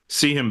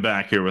see him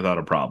back here without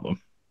a problem.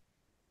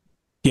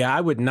 Yeah,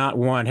 I would not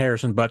want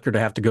Harrison Butker to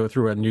have to go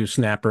through a new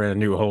snapper and a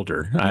new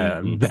holder.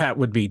 That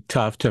would be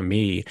tough to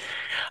me.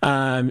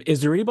 Is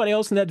there anybody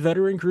else in that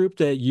veteran group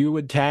that you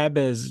would tab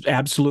as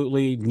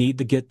absolutely need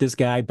to get this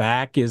guy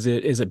back? Is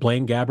it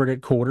Blaine Gabbert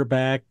at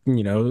quarterback?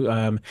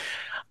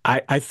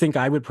 I think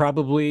I would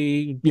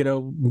probably,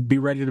 be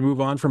ready to move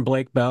on from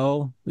Blake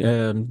Bell,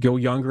 go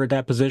younger at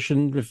that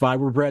position if I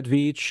were Brett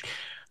Veach.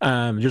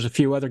 There's a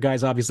few other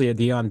guys, obviously,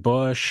 Deion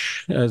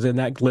Bush is in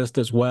that list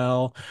as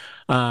well.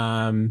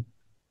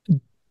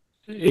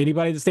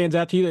 Anybody that stands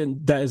out to you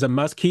and that is a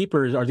must keep,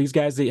 or are these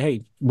guys that,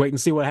 hey, wait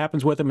and see what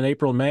happens with them in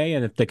April and May,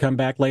 and if they come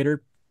back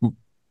later,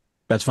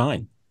 that's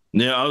fine?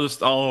 Yeah, I'll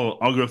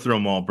go through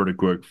them all pretty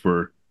quick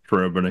for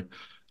everybody.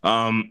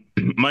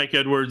 Mike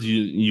Edwards,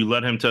 you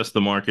let him test the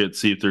market,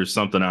 see if there's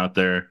something out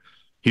there.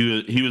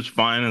 He was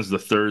fine as the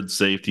 3rd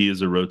safety,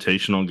 as a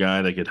rotational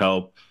guy that could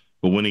help,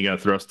 but when he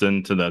got thrust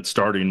into that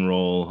starting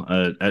role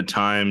at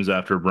times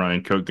after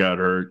Brian Cook got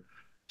hurt,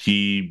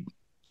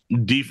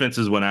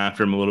 defenses went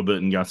after him a little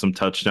bit and got some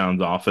touchdowns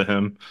off of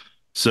him.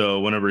 So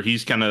whenever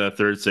he's kind of that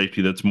 3rd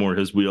safety, that's more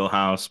his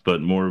wheelhouse,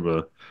 but more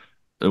of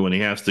when he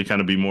has to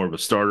kind of be more of a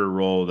starter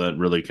role, that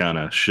really kind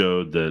of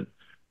showed that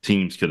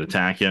teams could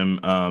attack him.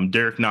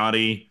 Derek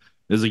Nottie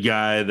is a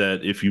guy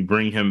that if you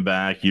bring him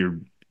back,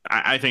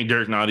 I think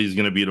Derek Nottie is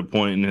going to be at a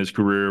point in his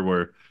career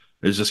where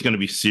it's just going to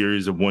be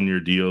series of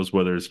 1-year deals,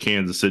 whether it's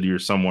Kansas City or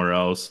somewhere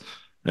else.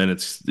 And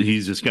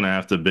he's just going to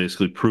have to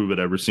basically prove it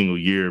every single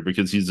year,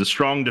 because he's a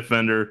strong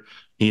defender.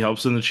 He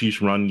helps in the Chiefs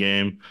run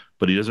game,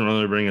 but he doesn't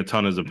really bring a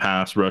ton as a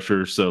pass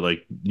rusher. So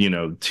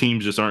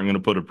teams just aren't going to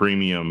put a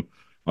premium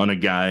on a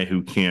guy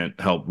who can't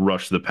help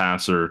rush the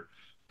passer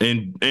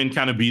and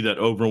kind of be that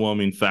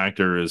overwhelming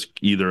factor as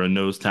either a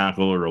nose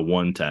tackle or a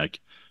one tech.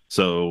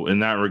 So in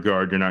that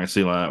regard, you're not going to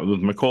see a lot.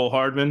 With Mecole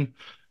Hardman,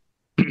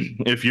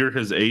 if you're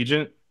his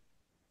agent,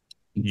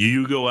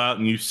 you go out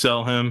and you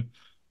sell him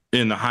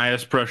in the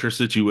highest pressure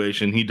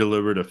situation. He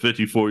delivered a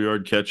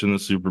 54-yard catch in the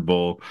Super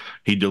Bowl.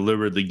 He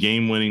delivered the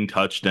game-winning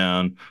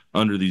touchdown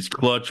under these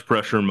clutch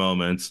pressure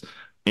moments,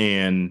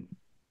 and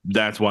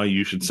that's why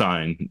you should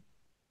sign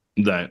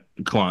that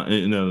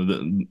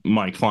client,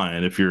 my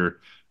client, if you're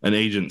an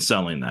agent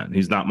selling that.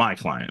 He's not my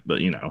client, but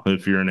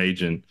if you're an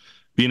agent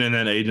being in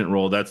that agent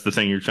role, that's the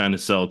thing you're trying to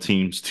sell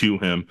teams to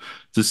him,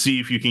 to see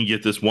if you can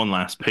get this one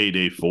last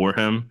payday for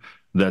him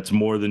that's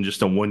more than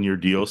just a 1-year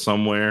deal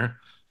somewhere.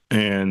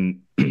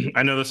 And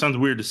I know that sounds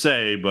weird to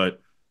say, but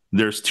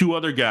there's 2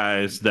 other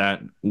guys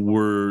that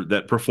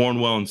performed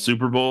well in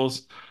Super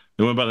Bowls.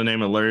 They went by the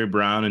name of Larry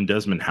Brown and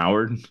Desmond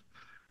Howard,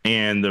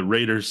 and the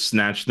Raiders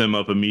snatched them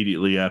up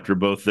immediately after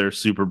both their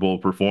Super Bowl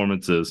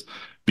performances,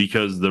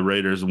 because the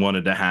Raiders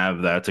wanted to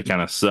have that to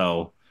kind of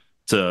sell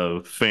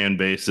to fan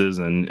bases,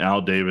 and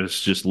Al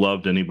Davis just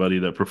loved anybody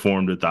that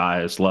performed at the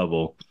highest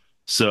level.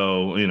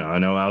 So, I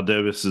know Al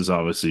Davis is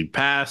obviously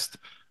passed,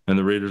 and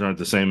the Raiders aren't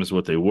the same as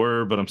what they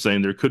were, but I'm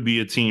saying there could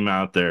be a team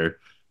out there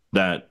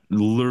that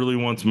literally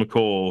wants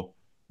Mecole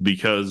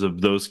because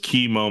of those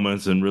key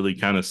moments and really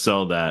kind of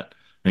sell that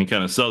to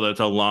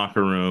the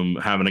locker room,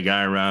 having a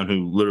guy around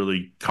who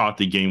literally caught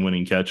the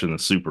game-winning catch in the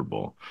Super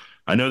Bowl.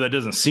 I know that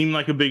doesn't seem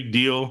like a big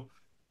deal,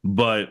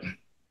 but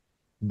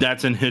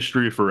that's in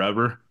history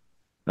forever.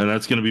 And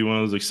that's going to be one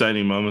of those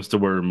exciting moments to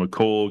where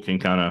Mecole can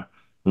kind of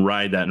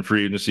ride that in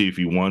free agency if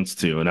he wants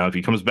to. And now if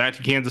he comes back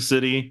to Kansas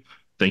City, I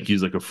think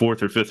he's like a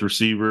fourth or fifth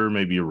receiver,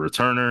 maybe a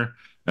returner.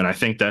 And I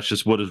think that's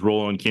just what his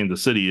role in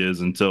Kansas City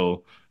is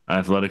until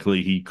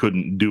athletically he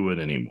couldn't do it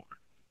anymore.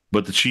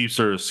 But the Chiefs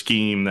are a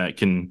scheme that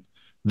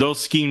they'll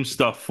scheme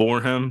stuff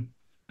for him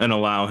and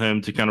allow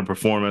him to kind of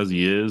perform as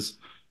he is.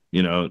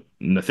 You know,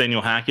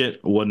 Nathaniel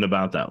Hackett wasn't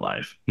about that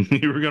life.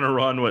 You were going to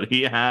run what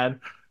he had,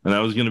 and that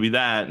was going to be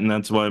that. And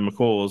that's why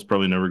Mecole is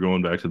probably never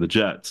going back to the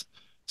Jets.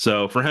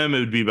 So for him, it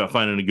would be about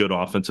finding a good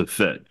offensive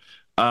fit.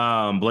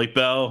 Blake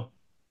Bell,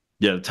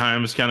 yeah, the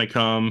time has kind of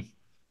come.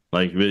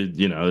 Like,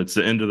 you know, it's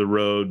the end of the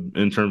road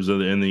in terms of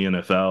in the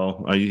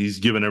NFL. He's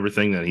given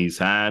everything that he's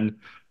had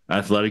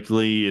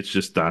athletically. It's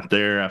just not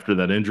there after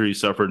that injury he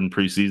suffered in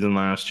preseason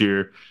last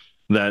year.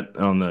 That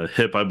on the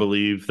hip, I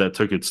believe, that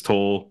took its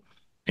toll.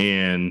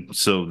 And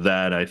so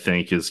that, I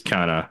think, is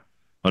kind of,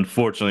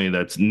 unfortunately,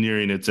 that's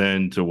nearing its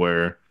end to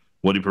where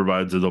what he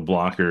provides as a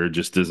blocker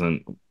just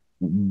isn't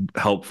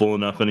helpful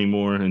enough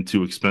anymore and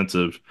too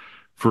expensive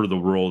for the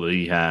role that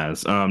he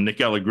has.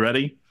 Nick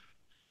Allegretti,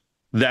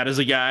 that is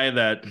a guy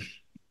that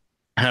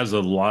has a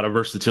lot of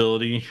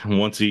versatility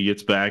once he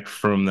gets back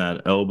from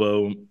that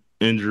elbow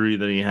injury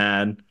that he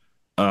had.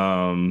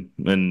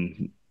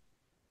 And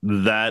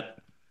that,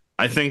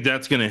 I think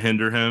that's going to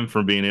hinder him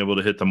from being able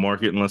to hit the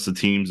market unless the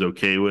team's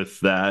okay with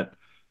that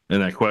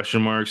and that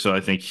question mark. So I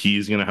think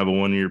he's going to have a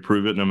 1 year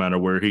prove it no matter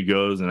where he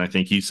goes. And I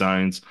think he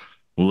signs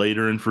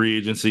later in free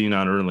agency,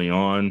 not early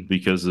on,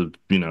 because of,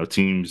 you know,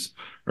 teams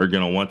are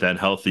going to want that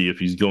healthy if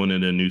he's going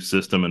into a new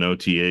system and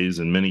OTAs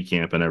and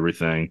minicamp and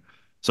everything.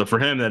 So for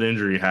him, that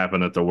injury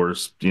happened at the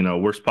worst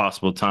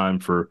possible time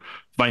for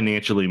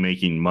financially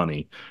making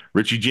money.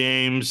 Richie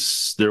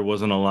James, there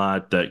wasn't a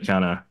lot that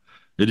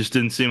it just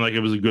didn't seem like it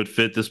was a good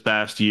fit this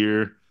past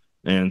year.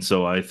 And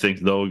so I think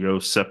they'll go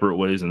separate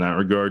ways in that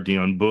regard.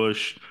 Deon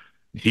Bush,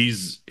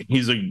 he's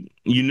what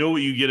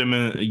you get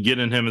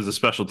in him as a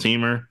special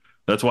teamer.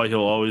 That's why he'll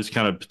always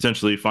kind of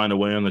potentially find a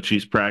way on the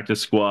Chiefs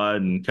practice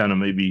squad and kind of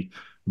maybe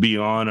be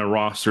on a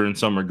roster in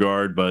some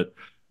regard. But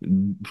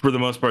for the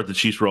most part, the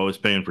Chiefs were always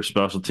paying for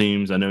special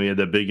teams. I know he had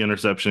that big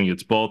interception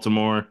against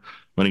Baltimore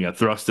when he got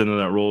thrust into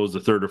that role as the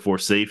third or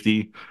fourth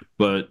safety.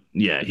 But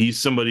yeah, he's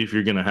somebody, if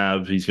you're going to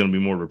have, he's going to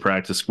be more of a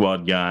practice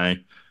squad guy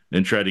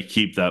and try to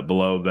keep that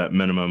below that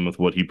minimum with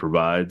what he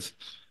provides.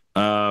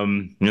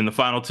 And the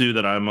final two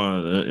that I'm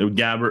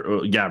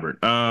Gabbert.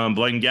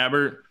 Blaine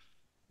Gabbert,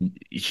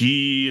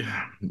 he's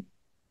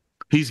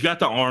got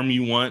the arm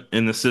you want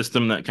in the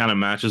system that kind of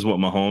matches what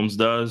Mahomes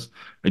does.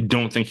 I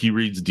don't think he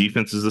reads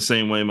defenses the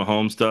same way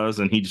Mahomes does,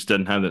 and he just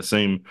doesn't have that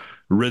same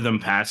rhythm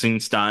passing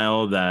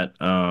style that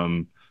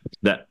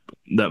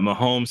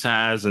Mahomes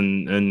has,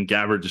 and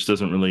Gabbert just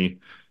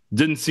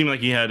didn't seem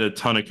like he had a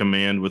ton of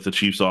command with the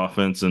Chiefs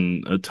offense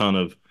and a ton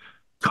of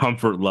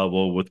comfort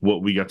level with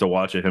what we got to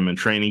watch at him in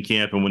training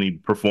camp and when he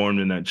performed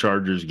in that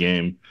Chargers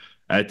game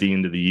at the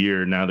end of the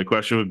year. Now, the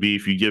question would be,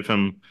 if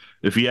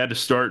he had to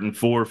start in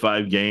 4 or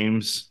 5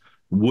 games,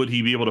 would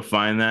he be able to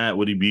find that?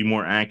 Would he be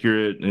more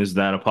accurate? Is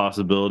that a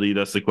possibility?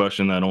 That's the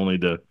question that only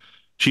the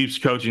Chiefs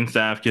coaching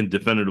staff can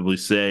definitively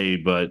say.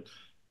 But,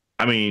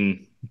 I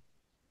mean,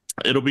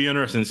 it'll be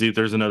interesting to see if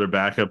there's another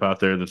backup out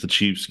there that the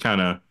Chiefs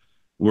kind of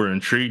were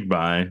intrigued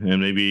by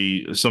and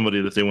maybe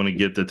somebody that they want to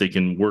get that they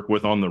can work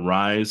with on the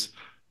rise.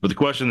 But the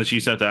question the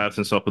Chiefs have to ask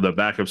themselves with that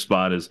backup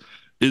spot is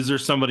there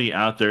somebody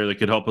out there that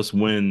could help us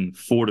win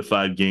 4 to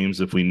 5 games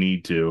if we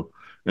need to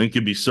and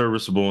could be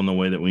serviceable in the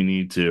way that we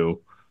need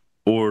to?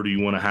 Or do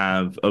you want to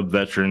have a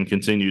veteran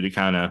continue to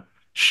kind of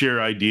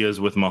share ideas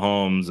with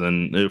Mahomes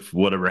and if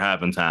whatever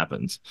happens,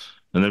 happens?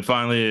 And then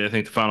finally, I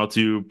think the final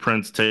two,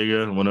 Prince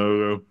Tega,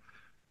 Winogo,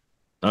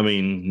 I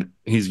mean,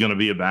 he's going to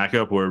be a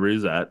backup wherever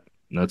he's at.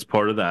 That's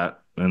part of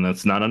that. And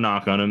that's not a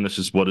knock on him. That's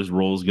just what his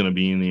role is going to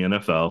be in the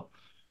NFL.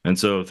 And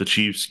so if the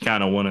Chiefs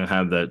kind of want to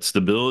have that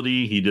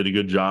stability, he did a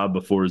good job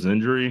before his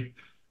injury,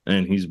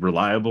 and he's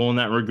reliable in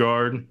that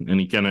regard, and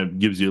he kind of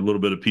gives you a little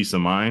bit of peace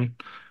of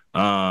mind.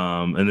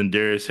 And then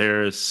Darius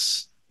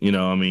Harris, you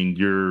know, I mean,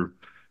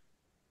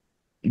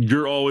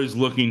 you're always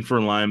looking for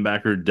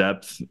linebacker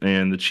depth,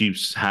 and the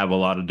Chiefs have a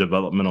lot of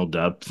developmental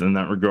depth in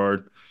that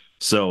regard.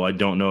 So I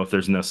don't know if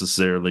there's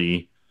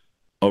necessarily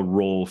a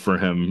role for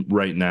him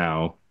right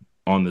now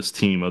on this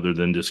team other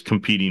than just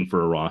competing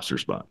for a roster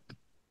spot.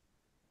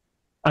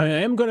 I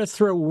am going to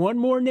throw one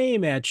more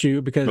name at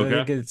you because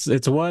I think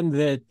it's one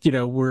that, you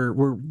know,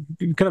 we're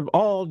kind of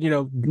all, you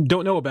know,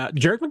 don't know about.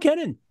 Jerick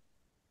McKinnon.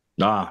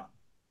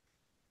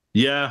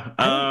 Yeah.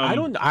 I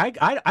don't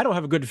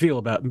have a good feel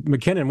about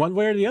McKinnon one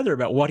way or the other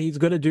about what he's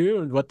going to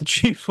do and what the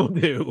Chiefs will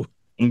do.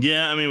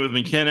 Yeah, I mean, with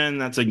McKinnon,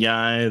 that's a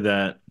guy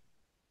that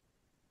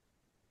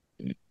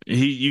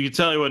you could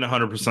tell he wasn't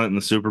 100% in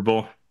the Super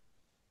Bowl.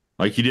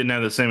 Like, he didn't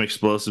have the same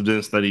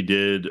explosiveness that he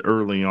did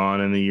early on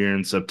in the year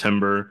in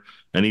September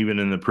and even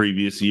in the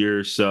previous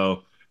year.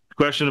 So the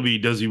question will be,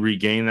 does he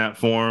regain that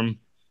form?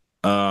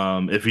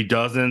 If he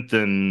doesn't,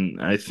 then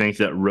I think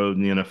that road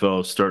in the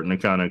NFL is starting to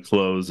kind of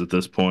close at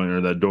this point,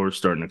 or that door's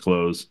starting to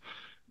close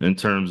in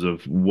terms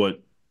of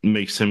what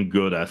makes him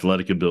good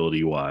athletic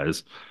ability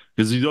wise.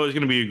 Because he's always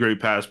going to be a great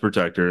pass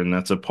protector, and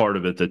that's a part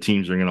of it that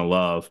teams are going to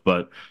love.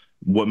 But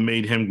what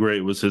made him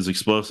great was his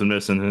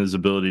explosiveness and his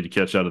ability to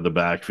catch out of the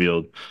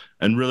backfield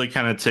and really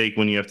kind of take,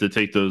 when you have to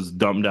take those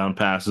dump down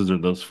passes or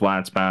those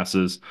flats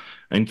passes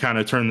and kind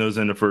of turn those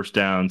into first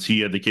downs.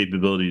 He had the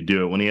capability to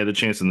do it. When he had the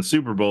chance in the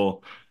Super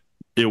Bowl,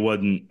 it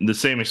wasn't the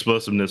same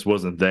explosiveness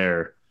wasn't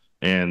there,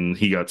 and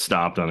he got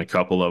stopped on a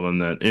couple of them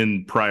that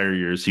in prior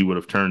years he would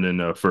have turned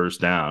into a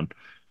first down.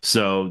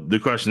 So the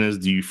question is,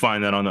 do you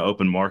find that on the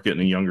open market in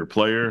a younger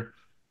player,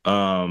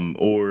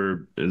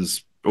 or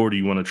do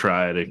you want to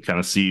try to kind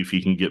of see if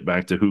he can get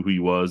back to who he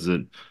was?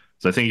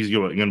 So I think he's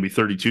going to be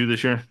 32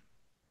 this year.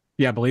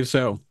 Yeah, I believe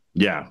so.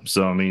 Yeah,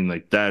 so I mean,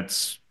 like,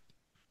 that's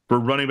for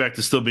running back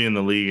to still be in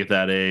the league at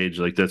that age.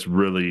 Like, that's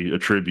really a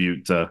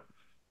tribute to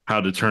how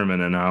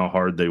determined and how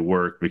hard they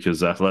work,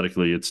 because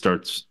athletically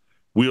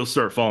wheels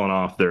start falling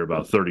off there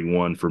about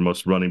 31 for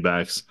most running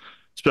backs,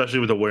 especially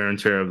with the wear and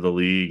tear of the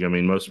league. I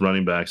mean, most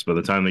running backs, by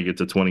the time they get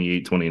to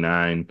 28,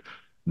 29,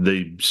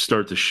 they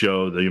start to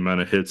show the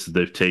amount of hits that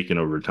they've taken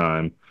over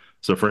time.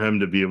 So for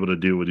him to be able to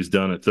do what he's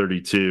done at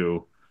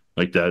 32,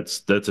 like,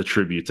 that's a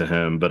tribute to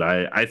him. But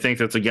I think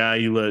that's a guy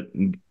you let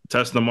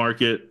test the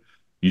market.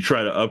 You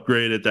try to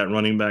upgrade at that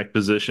running back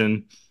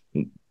position,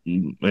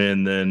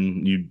 and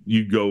then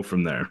you go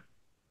from there.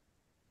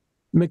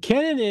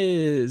 McKinnon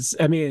is,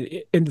 I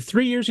mean, in the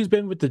 3 years he's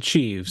been with the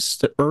Chiefs,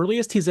 the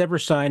earliest he's ever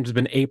signed has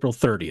been April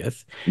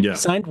 30th. Yeah.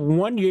 Signed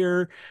 1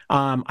 year,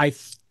 I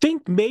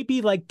think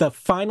maybe like the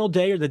final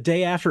day or the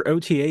day after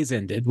OTAs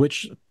ended,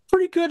 which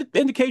pretty good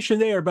indication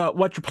there about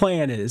what your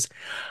plan is.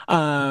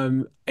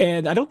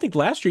 And I don't think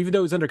last year, even though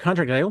he was under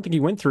contract, I don't think he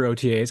went through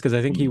OTAs, because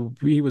I think he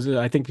was,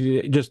 I think,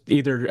 just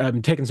either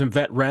taking some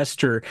vet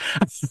rest or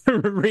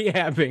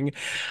rehabbing.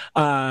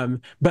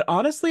 But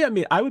honestly, I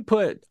mean, I would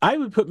put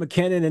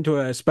McKinnon into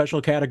a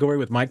special category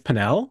with Mike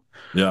Pennel.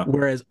 Yeah.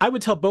 Whereas I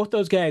would tell both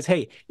those guys,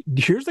 hey,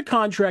 here's the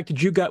contract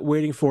that you got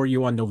waiting for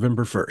you on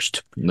November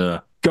 1st.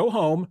 Yeah. Go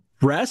home,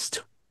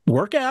 rest,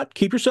 work out,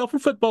 keep yourself in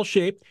football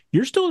shape.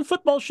 You're still in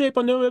football shape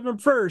on November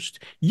 1st.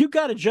 You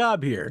got a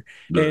job here,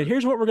 and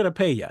here's what we're going to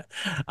pay you.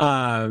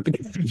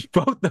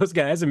 Both those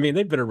guys, I mean,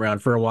 they've been around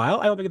for a while.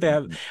 I don't think they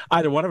have,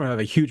 either one of them have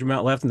a huge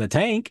amount left in the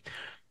tank,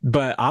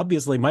 but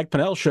obviously Mike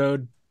Pennel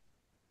showed,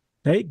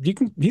 hey,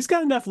 he's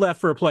got enough left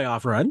for a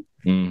playoff run.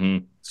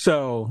 Mm-hmm.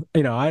 So,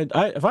 you know, I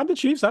if I'm the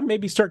Chiefs, I'd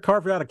maybe start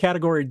carving out a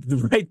category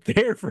right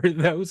there for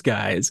those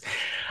guys.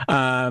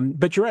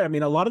 But you're right. I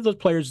mean, a lot of those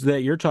players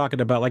that you're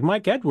talking about, like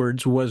Mike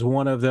Edwards, was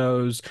one of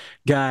those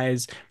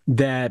guys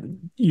that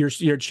your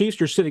Chiefs,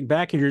 you're sitting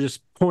back and you're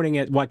just pointing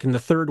at, like, in the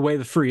third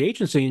wave of free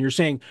agency, and you're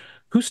saying,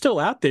 who's still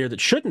out there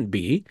that shouldn't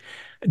be?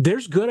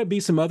 There's going to be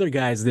some other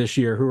guys this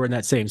year who are in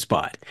that same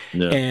spot.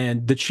 Yeah.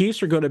 And the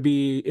Chiefs are going to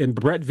be, and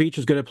Brett Veach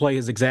is going to play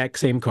his exact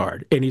same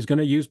card. And he's going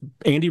to use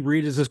Andy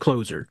Reid as his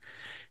closer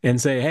and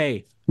say,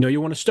 hey, no,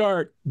 you want to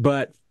start,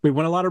 but we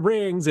won a lot of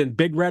rings and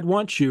Big Red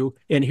wants you.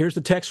 And here's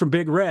the text from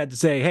Big Red to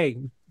say, hey,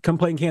 come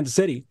play in Kansas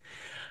City.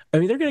 I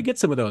mean, they're going to get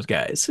some of those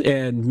guys,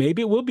 and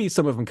maybe it will be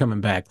some of them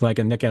coming back, like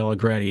a Nick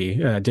Allegretti,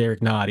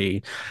 Derek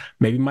Nottie.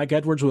 Maybe Mike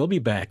Edwards will be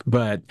back.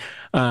 But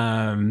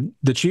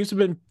the Chiefs have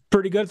been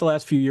pretty good the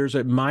last few years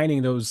at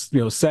mining those, you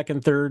know,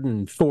 second, third,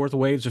 and fourth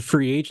waves of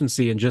free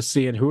agency and just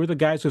seeing who are the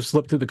guys who've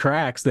slipped through the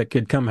cracks that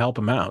could come help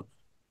them out.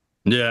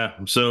 Yeah.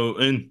 So,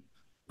 and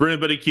for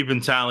anybody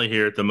keeping tally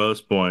here at the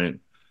most point,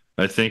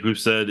 I think we've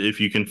said if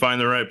you can find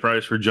the right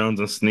price for Jones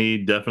and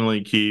Snead,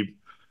 definitely keep.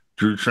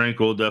 Drew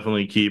Tranquil,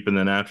 definitely keep. And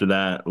then after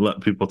that, let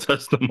people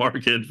test the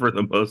market for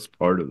the most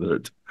part of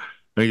it.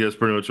 I think that's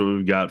pretty much what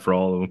we've got for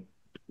all of them.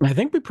 I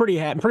think we pretty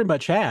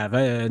much have,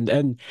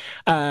 and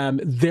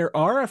there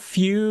are a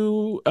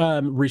few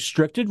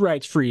restricted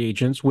rights free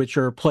agents, which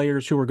are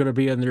players who are going to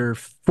be in their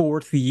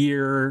fourth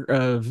year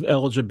of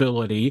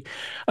eligibility.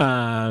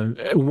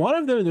 One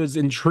of them is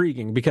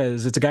intriguing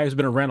because it's a guy who's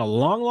been around a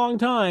long, long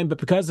time, but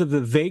because of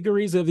the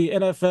vagaries of the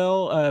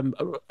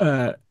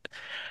NFL.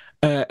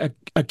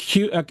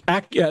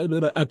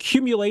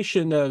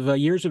 Accumulation of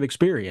years of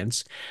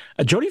experience.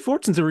 Jody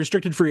Fortson's a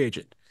restricted free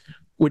agent,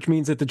 which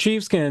means that the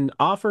Chiefs can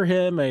offer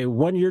him a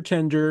 1-year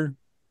tender,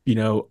 you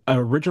know,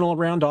 original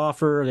round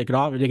offer. They could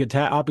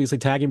obviously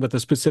tag him with a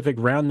specific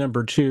round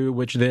number 2,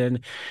 which then,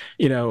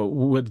 you know,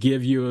 would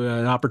give you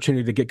an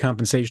opportunity to get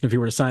compensation if you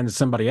were to sign to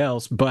somebody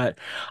else. But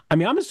I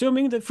mean, I'm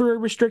assuming that for a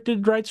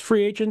restricted rights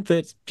free agent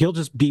that he'll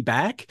just be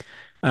back.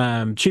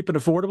 Cheap and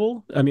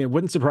affordable. I mean, it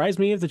wouldn't surprise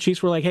me if the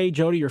Chiefs were like, hey,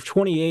 Jody, you're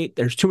 28.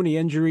 There's too many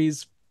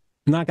injuries.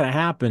 Not going to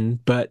happen.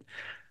 But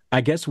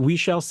I guess we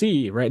shall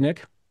see. Right,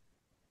 Nick?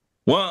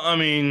 Well, I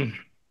mean,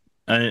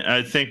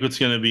 I think what's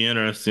going to be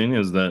interesting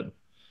is that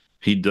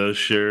he does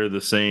share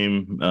the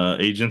same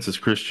agents as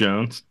Chris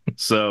Jones.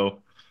 So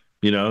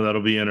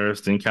that'll be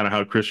interesting. Kind of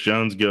how Chris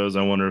Jones goes.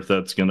 I wonder if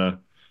that's gonna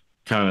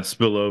kind of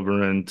spill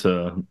over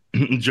into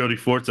Jody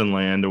Fortson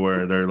land,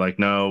 where they're like,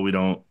 no, we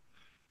don't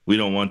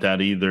want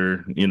that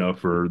either,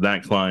 for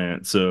that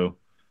client. So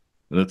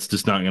that's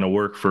just not going to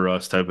work for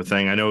us, type of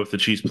thing. I know if the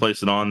Chiefs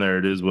place it on there,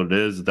 it is what it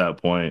is at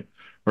that point,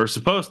 or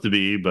supposed to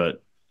be.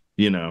 But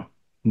it'll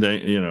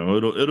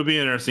be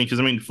interesting because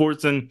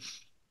Fortson.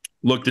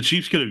 Look, the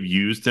Chiefs could have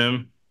used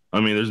him.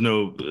 There's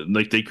no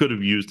they could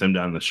have used him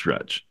down the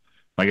stretch.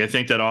 I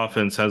think that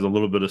offense has a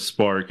little bit of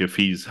spark if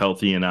he's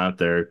healthy and out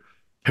there,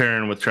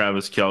 pairing with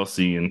Travis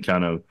Kelce and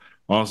kind of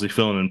honestly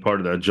filling in part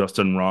of that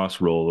Justin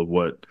Ross role of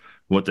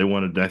what they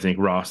wanted, I think,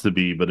 Ross to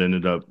be, but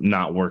ended up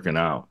not working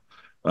out,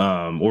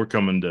 or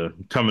coming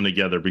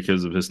together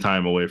because of his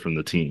time away from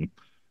the team.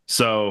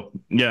 So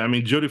yeah,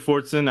 Jody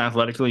Fortson,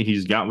 athletically,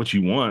 he's got what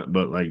you want,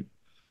 but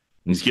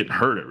he's getting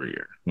hurt every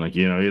year.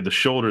 He had the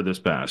shoulder this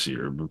past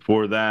year.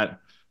 Before that,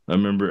 I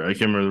can't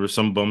remember, there was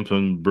some bump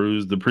and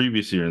bruise the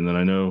previous year. And then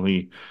I know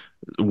he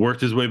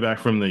worked his way back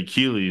from the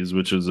Achilles,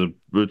 which is a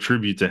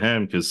tribute to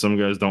him, because some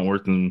guys don't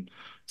work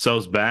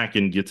themselves back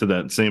and get to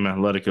that same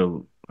athletic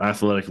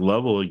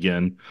level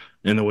again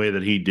in the way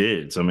that he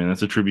did. So,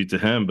 that's a tribute to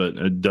him, but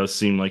it does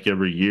seem like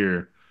every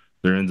year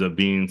there ends up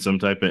being some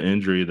type of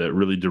injury that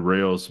really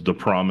derails the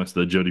promise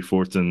that Jody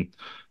Fortson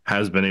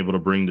has been able to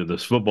bring to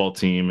this football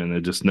team, and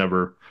it just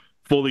never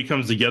fully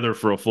comes together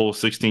for a full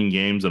 16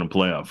 games and a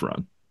playoff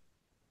run.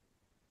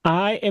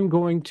 I am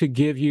going to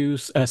give you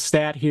a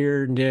stat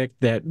here, Nick,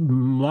 that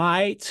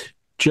might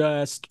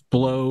just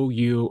blow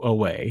you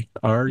away.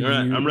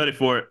 I'm ready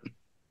for it.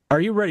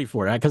 Are you ready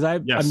for it? Because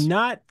I'm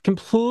not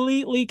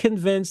completely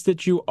convinced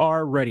that you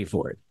are ready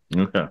for it.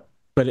 Okay.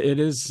 But it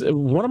is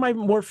one of my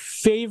more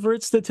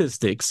favorite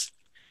statistics,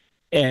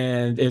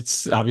 and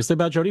it's obviously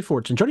about Jody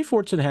Fortson. Jody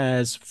Fortson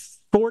has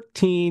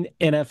 14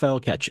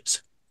 NFL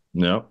catches.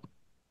 Yep.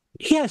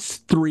 He has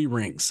 3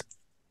 rings.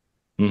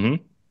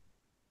 Mm-hmm.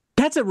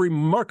 That's a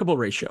remarkable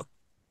ratio.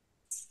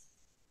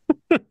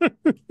 Hey,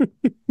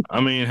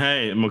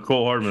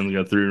 McCole Hardman's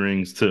got 3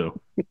 rings too,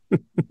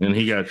 and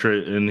he got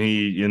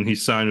he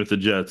signed with the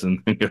Jets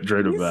and got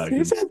traded back.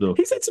 He's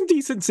had some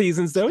decent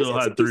seasons though. Still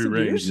had 3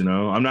 rings. Years.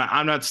 I'm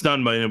not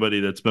stunned by anybody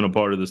that's been a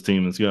part of this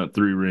team that's got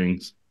 3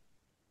 rings.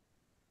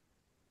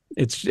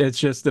 It's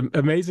just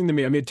amazing to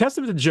me.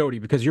 Testament to Jody,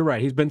 because you're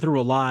right. He's been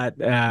through a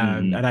lot,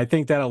 and I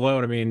think that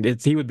alone.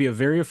 He would be a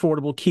very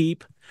affordable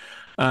keep.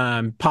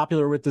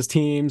 Popular with this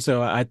team,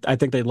 so I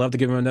think they'd love to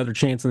give him another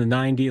chance in the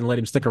 90 and let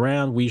him stick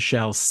around. We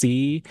shall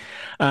see.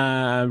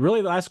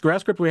 Really, the last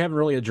grass grip we haven't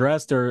really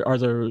addressed are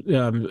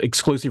the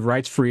exclusive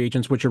rights free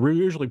agents, which are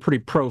usually pretty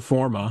pro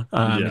forma.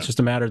 It's just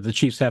a matter of the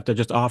Chiefs have to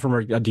just offer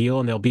them a deal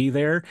and they'll be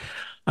there.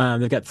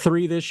 They've got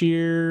 3 this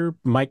year,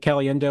 Mike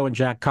Caliendo and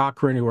Jack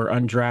Cochran, who are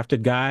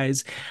undrafted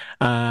guys.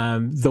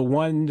 The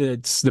one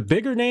that's the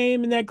bigger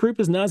name in that group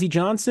is Nazeeh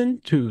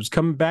Johnson, who's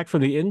coming back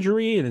from the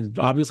injury and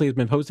obviously has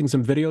been posting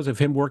some videos of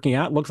him working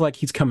out. Looks like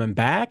he's coming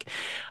back.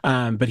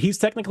 But he's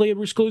technically a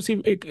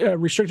exclusive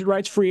restricted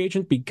rights free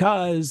agent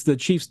because the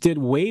Chiefs did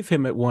waive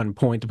him at one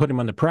point to put him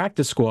on the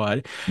practice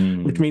squad,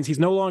 which means he's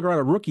no longer on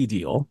a rookie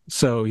deal.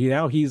 So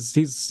now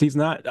he's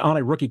not on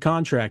a rookie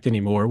contract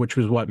anymore, which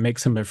was what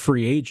makes him a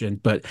free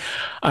agent. But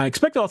I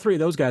expect all 3 of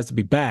those guys to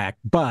be back,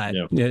 but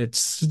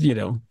it's,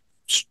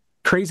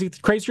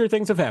 crazier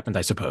things have happened,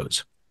 I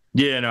suppose.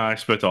 Yeah, no, I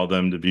expect all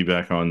them to be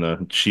back on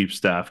the Chiefs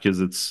staff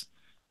because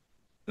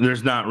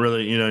there's not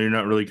really, you're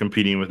not really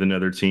competing with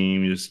another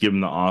team. You just give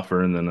them the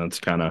offer and then that's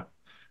kind of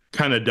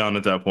done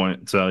at that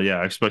point. So yeah,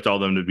 I expect all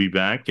them to be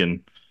back,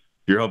 and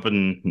you're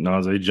hoping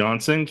Nazeeh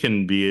Johnson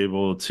can be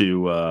able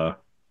to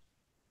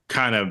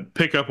kind of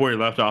pick up where he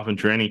left off in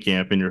training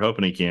camp, and you're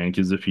hoping he can,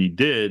 because if he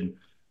did,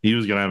 he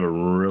was going to have a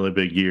really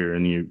big year,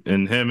 and you're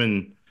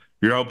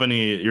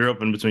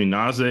hoping between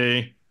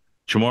Nazeeh,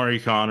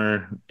 Chamari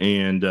Connor,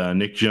 and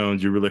Nick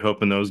Jones. You're really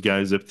hoping those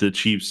guys, if the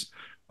Chiefs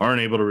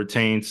aren't able to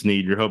retain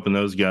Snead, you're hoping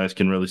those guys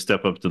can really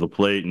step up to the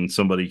plate and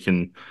somebody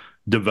can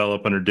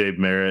develop under Dave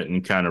Merritt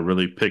and kind of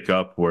really pick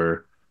up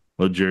where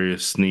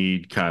L'Jarius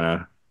Snead kind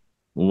of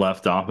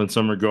left off in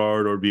some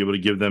regard, or be able to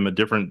give them a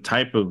different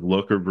type of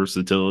look or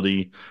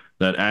versatility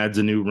that adds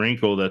a new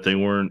wrinkle that they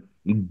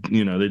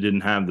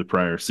didn't have the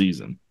prior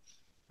season.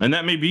 And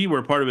that may be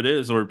where part of it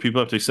is, or people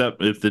have to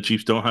accept, if the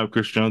Chiefs don't have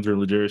Chris Jones or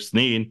L'Jarius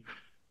Snead,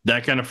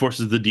 that kind of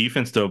forces the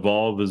defense to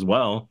evolve as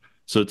well,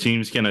 so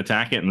teams can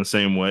attack it in the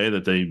same way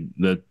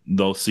that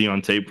they'll see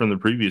on tape from the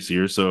previous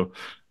year. So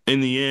in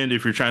the end,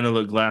 if you're trying to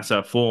look glass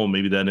half full,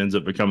 maybe that ends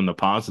up becoming the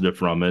positive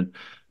from it,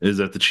 is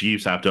that the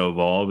Chiefs have to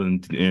evolve,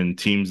 and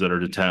teams that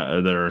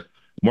are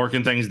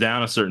marking things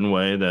down a certain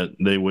way, that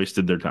they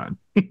wasted their time.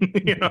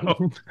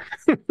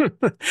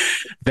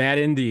 That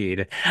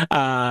indeed.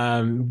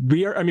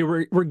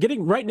 We're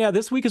getting right now.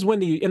 This week is when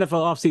the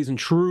NFL offseason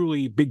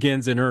truly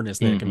begins in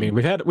earnest, Nick.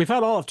 We've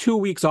had all of 2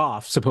 weeks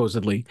off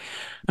supposedly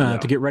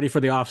to get ready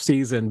for the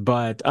offseason,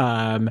 but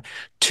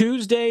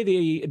Tuesday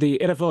the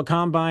NFL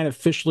Combine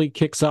officially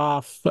kicks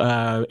off.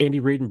 Andy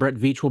Reid and Brett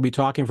Veach will be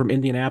talking from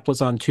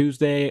Indianapolis on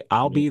Tuesday.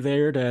 I'll be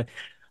there to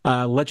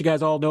Let you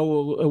guys all know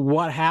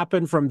what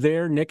happened from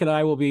there. Nick and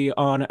I will be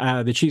on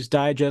the Chiefs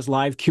Digest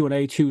live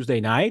Q&A Tuesday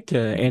night to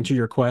answer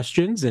your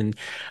questions and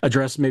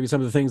address maybe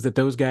some of the things that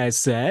those guys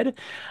said.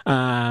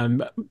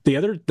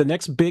 The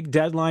next big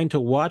deadline to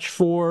watch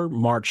for,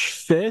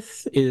 March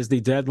 5th, is the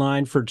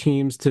deadline for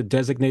teams to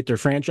designate their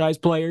franchise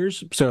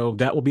players. So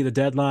that will be the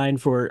deadline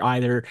for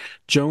either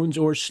Jones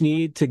or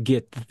Snead to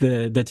get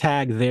the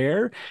tag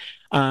there.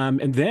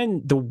 And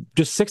then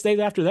just 6 days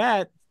after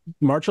that,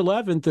 March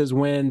 11th is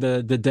when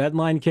the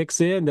deadline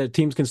kicks in, that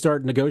teams can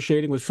start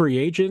negotiating with free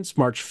agents.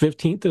 March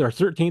 15th or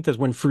 13th is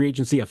when free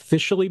agency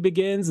officially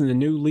begins in the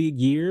new league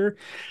year.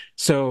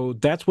 So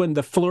that's when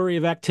the flurry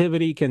of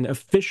activity can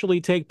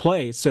officially take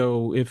place.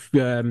 So if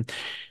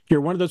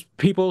you're one of those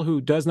people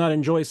who does not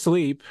enjoy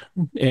sleep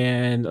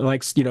and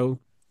likes,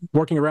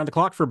 working around the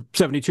clock for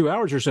 72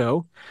 hours or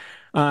so,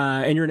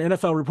 and you're an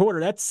NFL reporter,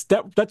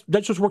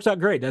 that just works out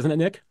great, doesn't it,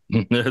 Nick?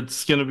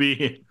 It's going to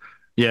be,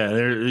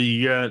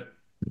 you got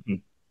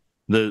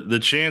the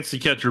chance to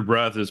catch your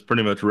breath is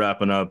pretty much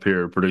wrapping up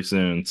here pretty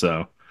soon.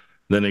 So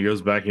then it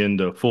goes back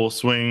into full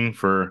swing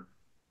for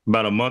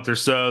about a month or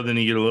so. Then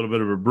you get a little bit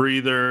of a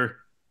breather,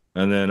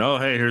 and then, oh,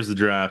 hey, here's the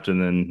draft.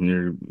 And then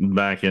you're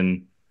back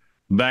in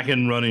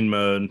running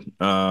mode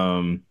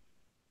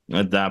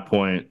at that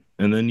point.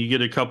 And then you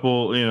get a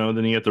couple,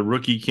 then you get the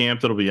rookie camp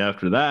that'll be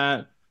after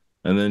that.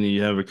 And then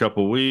you have a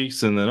couple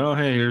weeks, and then, oh,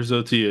 hey, here's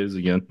OTAs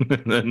again.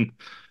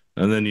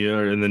 and then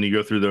you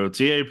go through the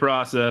OTA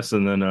process,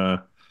 and then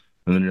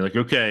you're like,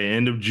 okay,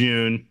 end of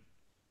June,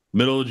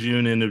 middle of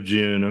June, end of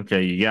June.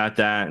 Okay, you got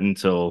that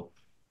until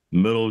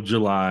middle of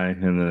July,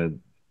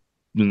 and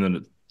then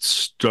it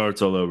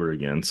starts all over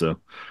again. So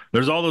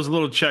there's all those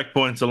little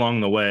checkpoints along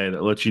the way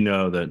that let you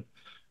know that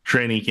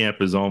training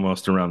camp is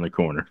almost around the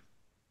corner.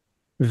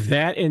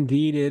 That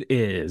indeed it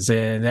is.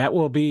 And that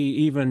will be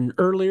even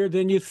earlier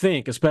than you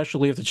think,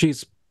 especially if the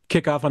Chiefs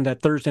kick off on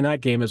that Thursday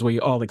night game, as we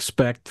all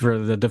expect for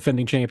the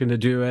defending champion to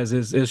do, as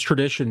is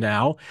tradition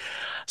now.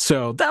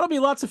 So that'll be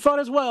lots of fun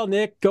as well,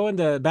 Nick, going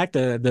back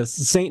to the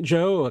St.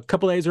 Joe a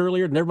couple days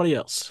earlier than everybody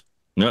else.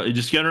 No, you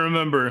just got to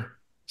remember,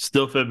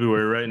 still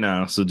February right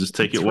now, so just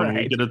take it one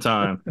week at a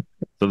time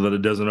so that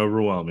it doesn't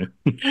overwhelm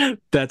you.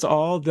 That's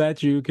all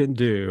that you can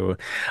do.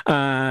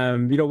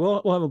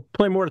 We'll have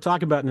plenty more to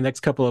talk about in the next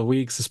couple of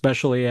weeks,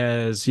 especially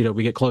as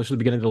we get closer to the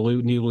beginning of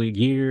the new league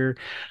year.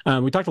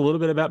 We talked a little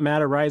bit about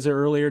Matt Araiza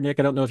earlier, Nick.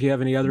 I don't know if you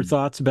have any other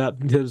thoughts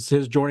about his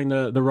joining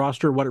the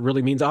roster, what it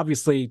really means.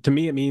 Obviously, to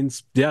me, it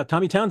means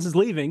Tommy Townsend's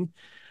leaving,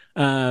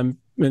 and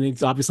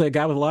he's obviously a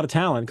guy with a lot of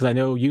talent. Because I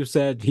know you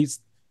said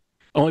he's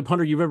the only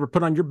punter you've ever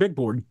put on your big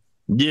board.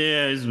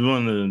 Yeah, he's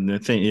one of the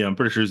thing. Yeah, I'm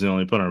pretty sure he's the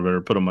only punter I've ever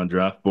put on my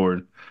draft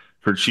board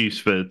for Chiefs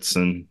fits,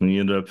 and he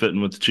ended up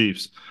fitting with the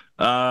Chiefs.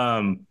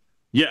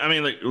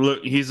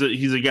 Look, he's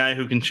a guy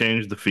who can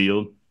change the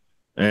field,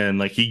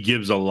 and he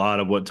gives a lot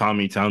of what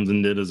Tommy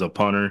Townsend did as a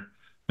punter.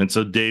 And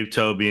so Dave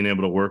Toub being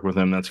able to work with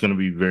him, that's going to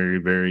be very,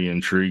 very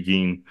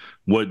intriguing.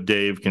 What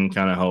Dave can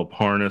kind of help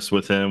harness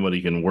with him, what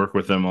he can work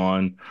with him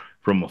on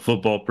from a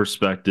football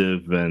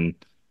perspective, and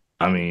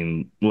I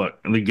mean, look,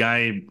 the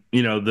guy,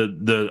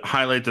 the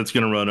highlight that's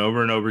going to run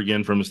over and over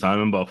again from his time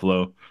in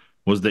Buffalo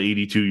was the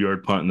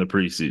 82-yard punt in the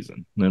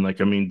preseason.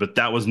 And but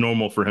that was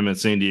normal for him at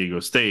San Diego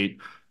State.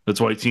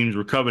 That's why teams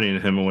were coveting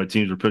him, and why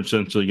teams were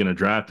potentially going to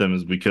draft him,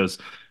 is because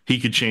he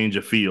could change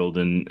a field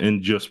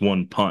in just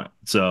one punt.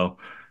 So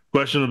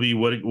question will be,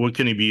 what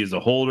can he be as a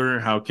holder?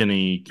 How can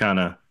he kind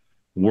of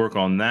work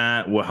on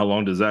that? How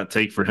long does that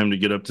take for him to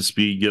get up to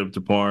speed, get up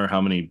to par? How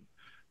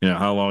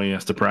long he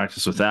has to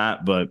practice with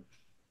that? But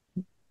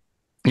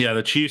yeah,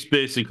 the Chiefs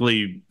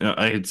basically,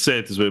 I hate to say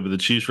it this way, but the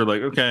Chiefs were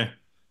like, okay,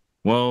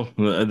 well,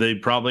 they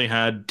probably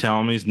had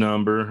Tommy's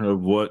number of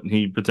what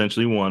he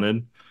potentially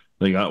wanted.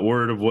 They got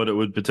word of what it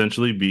would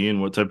potentially be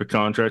and what type of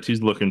contract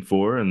he's looking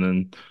for. And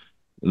then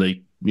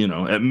they,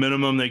 at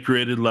minimum, they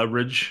created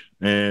leverage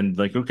and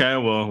okay,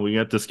 well, we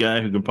got this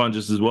guy who can punch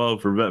us as well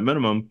for vet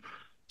minimum.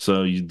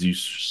 So do you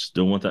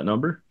still want that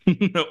number?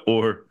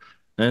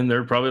 And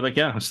they're probably like,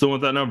 yeah, I still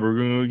want that number. We're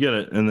going to get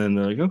it. And then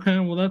they're like, okay,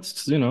 well,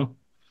 that's,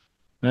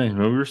 hey,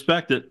 we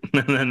respect it.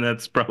 And then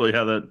that's probably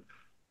how that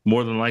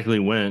more than likely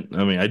went.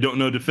 I mean, I don't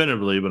know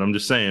definitively, but I'm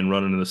just saying,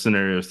 running the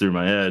scenarios through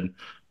my head,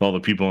 all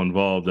the people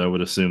involved, I would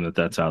assume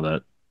that's how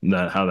that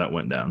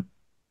went down.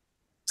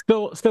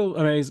 Still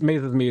amazes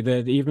me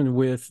that even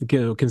with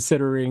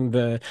considering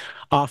the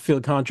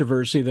off-field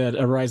controversy that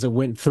Araiza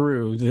went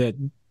through,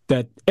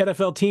 that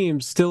NFL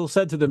teams still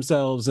said to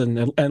themselves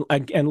and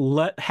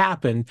let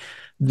happen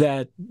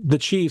that the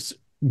Chiefs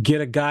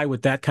get a guy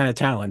with that kind of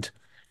talent,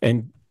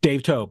 and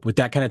Dave Toub with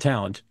that kind of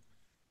talent.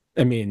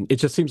 I mean, it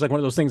just seems like one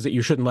of those things that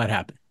you shouldn't let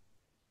happen.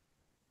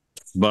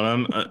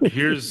 But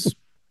here's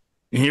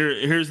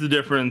the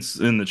difference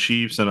in the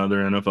Chiefs and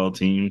other NFL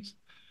teams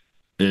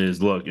is,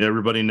 look,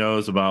 everybody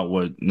knows about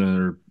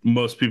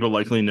most people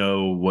likely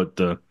know what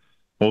the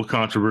whole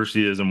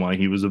controversy is and why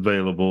he was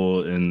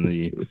available in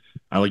the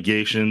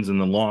allegations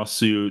and the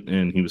lawsuit,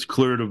 and he was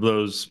cleared of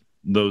those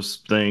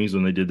things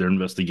when they did their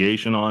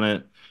investigation on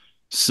it.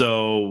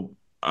 So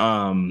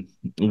when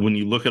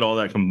you look at all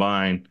that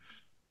combined,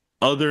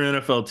 other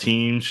NFL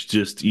teams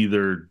just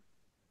either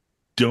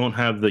don't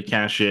have the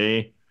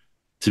cachet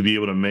to be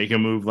able to make a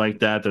move like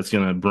that that's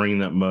going to bring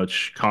that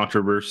much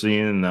controversy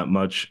and that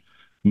much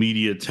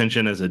media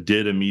attention as it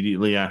did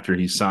immediately after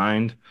he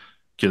signed.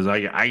 Because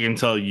I can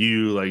tell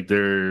you, like,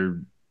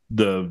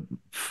 the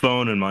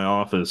phone in my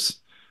office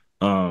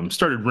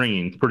started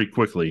ringing pretty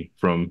quickly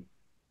from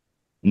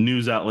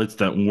news outlets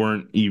that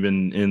weren't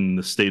even in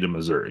the state of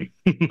Missouri,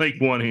 like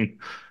wanting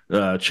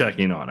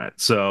checking on it.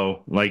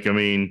 So, like, I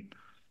mean,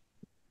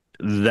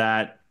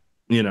 that,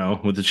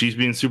 with the Chiefs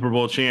being Super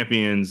Bowl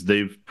champions,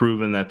 they've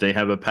proven that they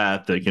have a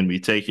path that can be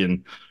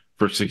taken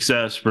for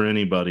success for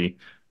anybody.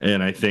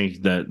 And I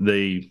think that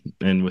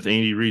and with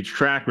Andy Reid's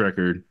track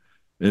record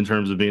in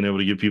terms of being able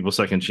to give people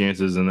second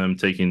chances and them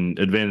taking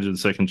advantage of the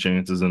second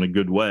chances in a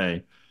good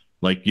way,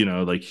 like,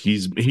 like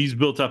he's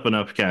built up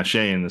enough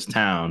cachet in this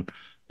town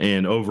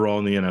and overall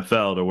in the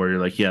NFL to where you're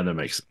like, yeah, that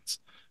makes sense.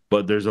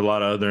 But there's a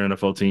lot of other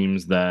NFL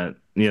teams that,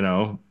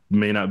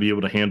 may not be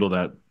able to handle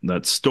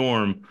that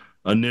storm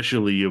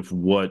initially of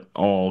what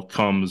all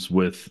comes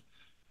with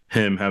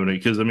him having it.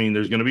 Because, I mean,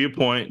 there's going to be a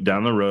point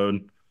down the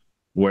road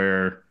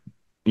where,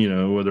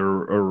 whether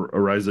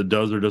Ariza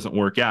does or doesn't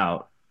work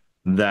out,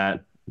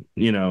 that,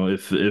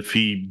 if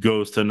he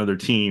goes to another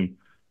team,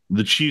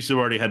 the Chiefs have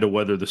already had to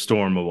weather the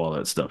storm of all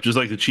that stuff. Just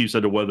like the Chiefs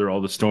had to weather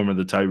all the storm of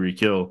the Tyreek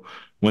Hill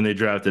when they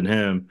drafted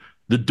him.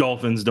 The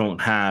Dolphins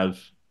weren't having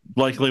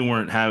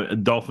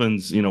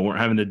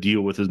to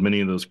deal with as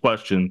many of those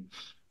questions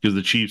because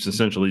the Chiefs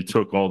essentially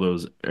took all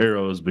those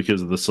arrows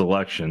because of the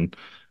selection.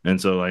 And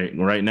so, like,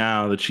 right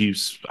now, the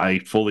Chiefs, I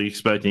fully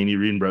expect Andy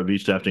Reid and Brett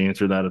Veach to have to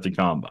answer that at the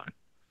Combine.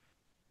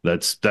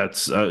 That's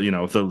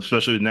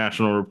especially with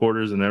national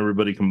reporters and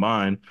everybody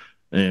combined,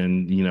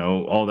 and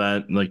all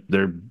that, like,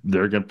 they're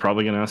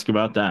probably going to ask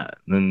about that.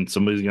 And then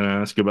somebody's going to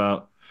ask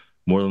about,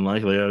 more than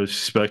likely, I would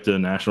expect a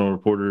national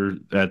reporter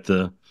at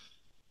the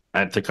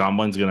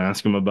Combine's going to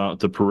ask them about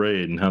the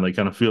parade and how they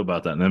kind of feel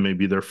about that. And that may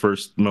be their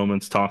first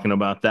moments talking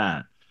about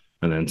that.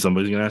 And then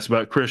somebody's going to ask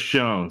about Chris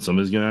Jones.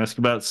 Somebody's going to ask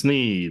about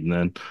Snead. And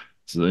then,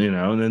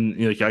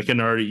 like,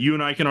 you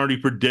and I can already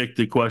predict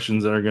the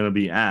questions that are going to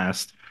be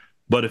asked.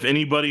 But if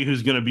anybody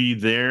who's going to be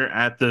there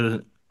at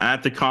the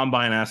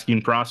Combine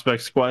asking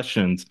prospects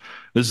questions,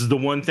 this is the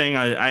one thing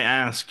I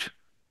ask,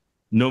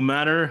 no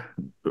matter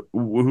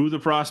who the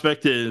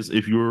prospect is,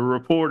 if you're a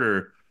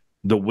reporter,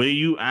 the way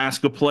you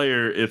ask a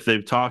player if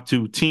they've talked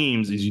to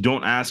teams is you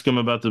don't ask them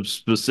about the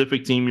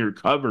specific team you're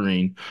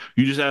covering.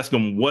 You just ask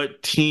them,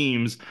 what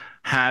teams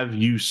have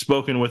you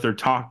spoken with or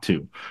talked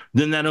to?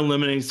 Then that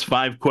eliminates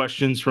 5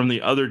 questions from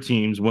the other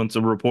teams once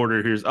a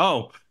reporter hears,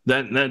 oh,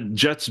 that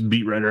Jets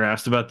beat writer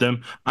asked about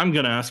them, I'm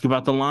going to ask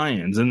about the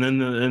Lions. And then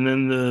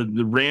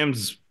the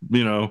Rams,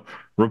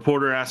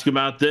 reporter ask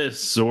about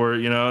this, or,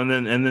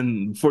 and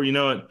then before you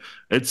know it,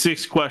 it's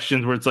 6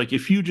 questions where it's like,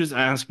 if you just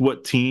ask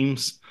what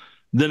teams,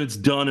 then it's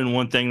done in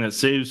one thing that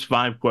saves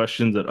 5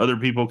 questions that other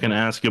people can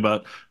ask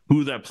about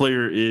who that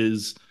player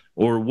is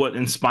or what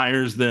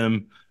inspires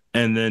them.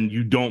 And then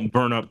you don't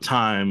burn up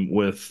time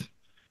with,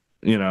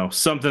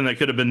 something that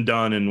could have been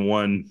done in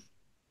one,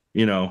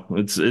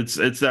 it's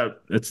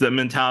that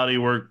mentality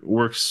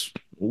work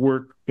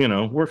smarter.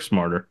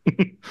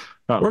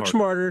 Work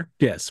smarter.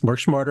 Yes. Work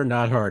smarter,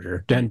 not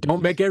harder. Then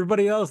don't make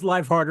everybody else's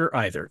life harder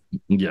either.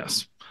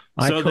 Yes.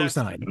 So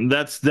co-sign.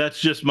 That's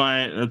just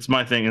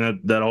my thing,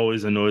 and that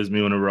always annoys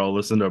me whenever I'll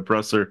listen to a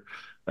presser,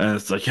 and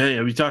it's like, hey,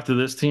 have you talked to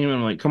this team? And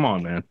I'm like, come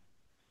on, man.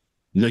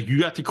 Like, you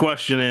got the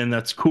question in,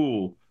 that's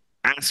cool.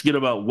 Ask it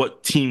about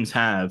what teams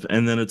have,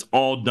 and then it's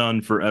all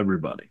done for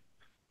everybody.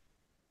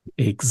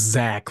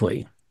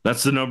 Exactly.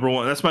 That's my number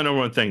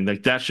one thing.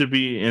 Like, that should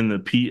be in the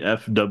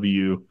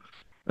PFW.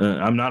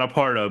 I'm not a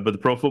part of, but the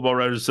Pro Football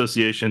Writers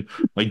Association,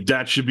 like,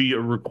 that should be a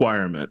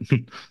requirement.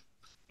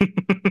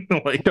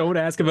 Like, don't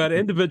ask about an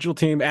individual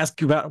team,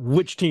 ask about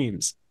which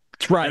teams.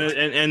 That's right.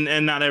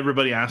 And not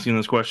everybody asking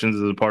those questions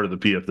is a part of the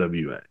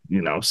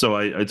PFWA, so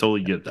I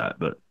totally get that.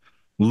 But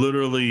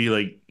literally,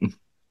 like,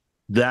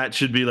 that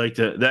should be like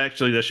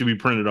that should be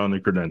printed on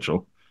the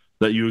credential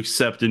that you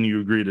accept and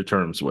you agree to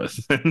terms with.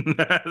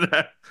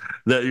 that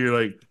you're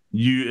like,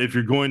 if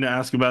you're going to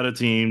ask about a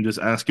team, just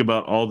ask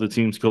about all the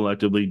teams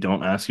collectively.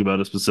 Don't ask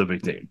about a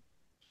specific team.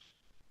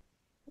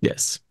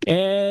 Yes,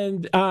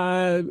 and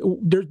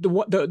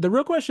the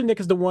real question, Nick,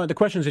 is the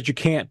questions that you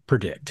can't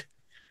predict,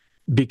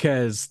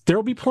 because there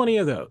will be plenty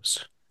of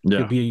those. Yeah.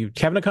 You'll be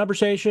having a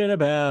conversation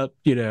about,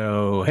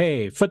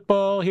 hey,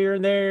 football here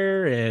and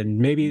there, and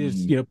maybe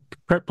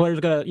players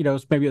got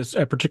maybe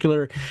a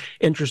particular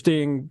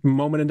interesting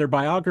moment in their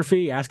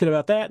biography, asking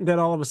about that, and then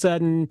all of a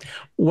sudden,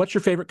 what's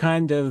your favorite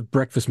kind of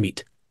breakfast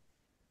meat?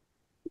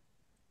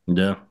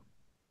 Yeah,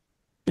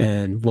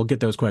 and we'll get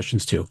those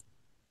questions too.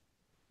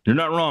 You're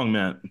not wrong,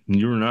 Matt.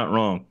 You're not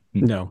wrong.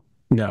 No.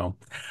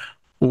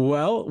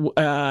 Well,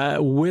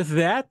 with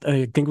that,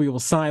 I think we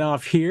will sign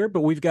off here, but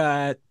we've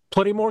got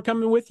plenty more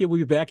coming with you. We'll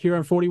be back here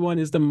on 41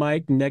 is the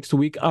Mic next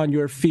week on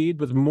your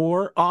feed with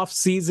more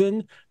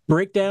off-season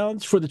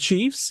breakdowns for the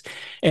Chiefs,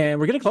 and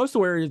we're getting close to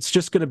where it's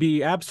just going to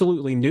be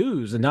absolutely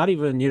news and not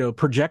even,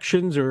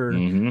 projections or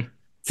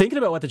thinking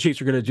about what the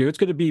Chiefs are going to do. It's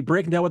going to be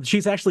breaking down what the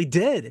Chiefs actually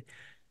did.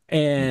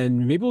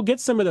 And maybe we'll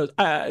get some of those.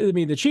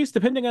 The Chiefs,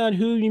 depending on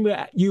who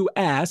you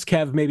ask,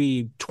 have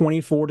maybe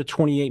 $24 to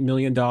 $28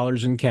 million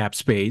in cap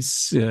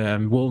space.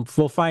 We'll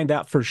find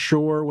out for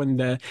sure when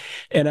the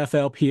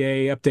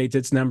NFLPA updates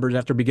its numbers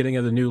after beginning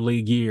of the new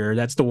league year.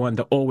 That's the one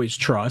to always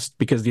trust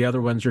because the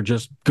other ones are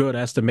just good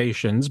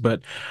estimations,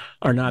 but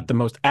are not the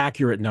most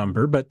accurate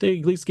number. But they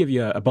at least give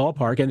you a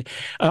ballpark. And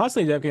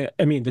honestly,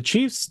 the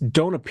Chiefs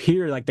don't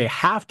appear like they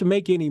have to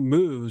make any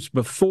moves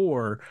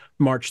before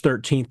March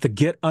 13th to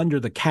get under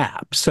the cap.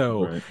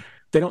 So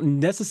they don't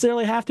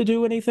necessarily have to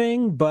do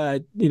anything,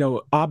 but,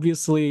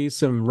 obviously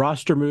some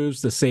roster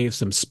moves to save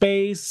some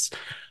space,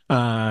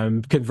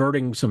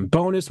 converting some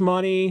bonus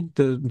money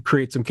to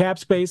create some cap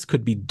space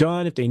could be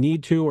done if they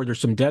need to, or there's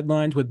some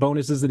deadlines with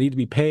bonuses that need to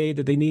be paid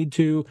that they need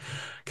to,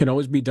 can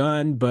always be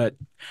done. But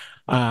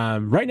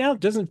right now, it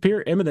doesn't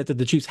appear imminent that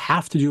the Chiefs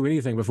have to do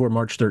anything before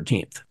March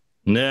 13th.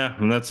 Yeah,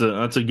 and that's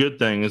a good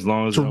thing as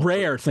long as it's a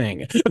rare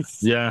thing.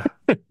 Yeah,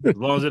 as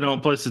long as they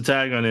don't place a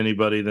tag on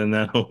anybody, then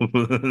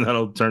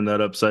that'll turn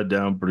that upside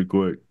down pretty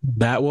quick.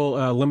 That will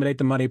eliminate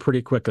the money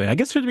pretty quickly. I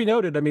guess it should be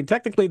noted.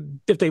 technically,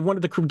 if they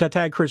wanted to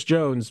tag Chris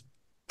Jones,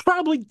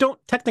 probably don't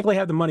technically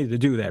have the money to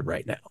do that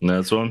right now.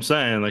 That's what I'm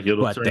saying. Like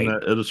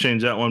it'll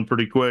change that one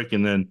pretty quick,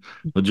 and then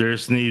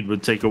L'Jarius Sneed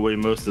would take away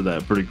most of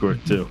that pretty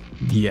quick too.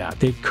 Yeah,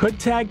 they could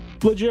tag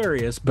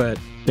L'Jarius, but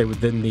they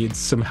would then need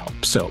some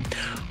help. So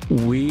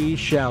we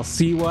shall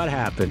see what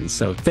happens.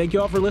 So thank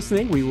you all for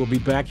listening. We will be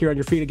back here on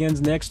your feet again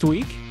next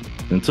week.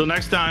 Until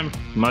next time,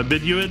 I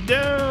bid you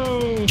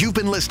adieu. You've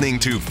been listening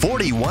to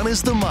 41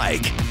 is the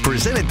Mic,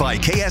 presented by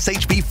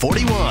KSHP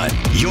 41,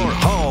 your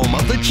home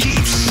of the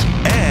Chiefs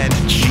and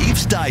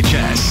Chiefs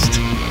Digest.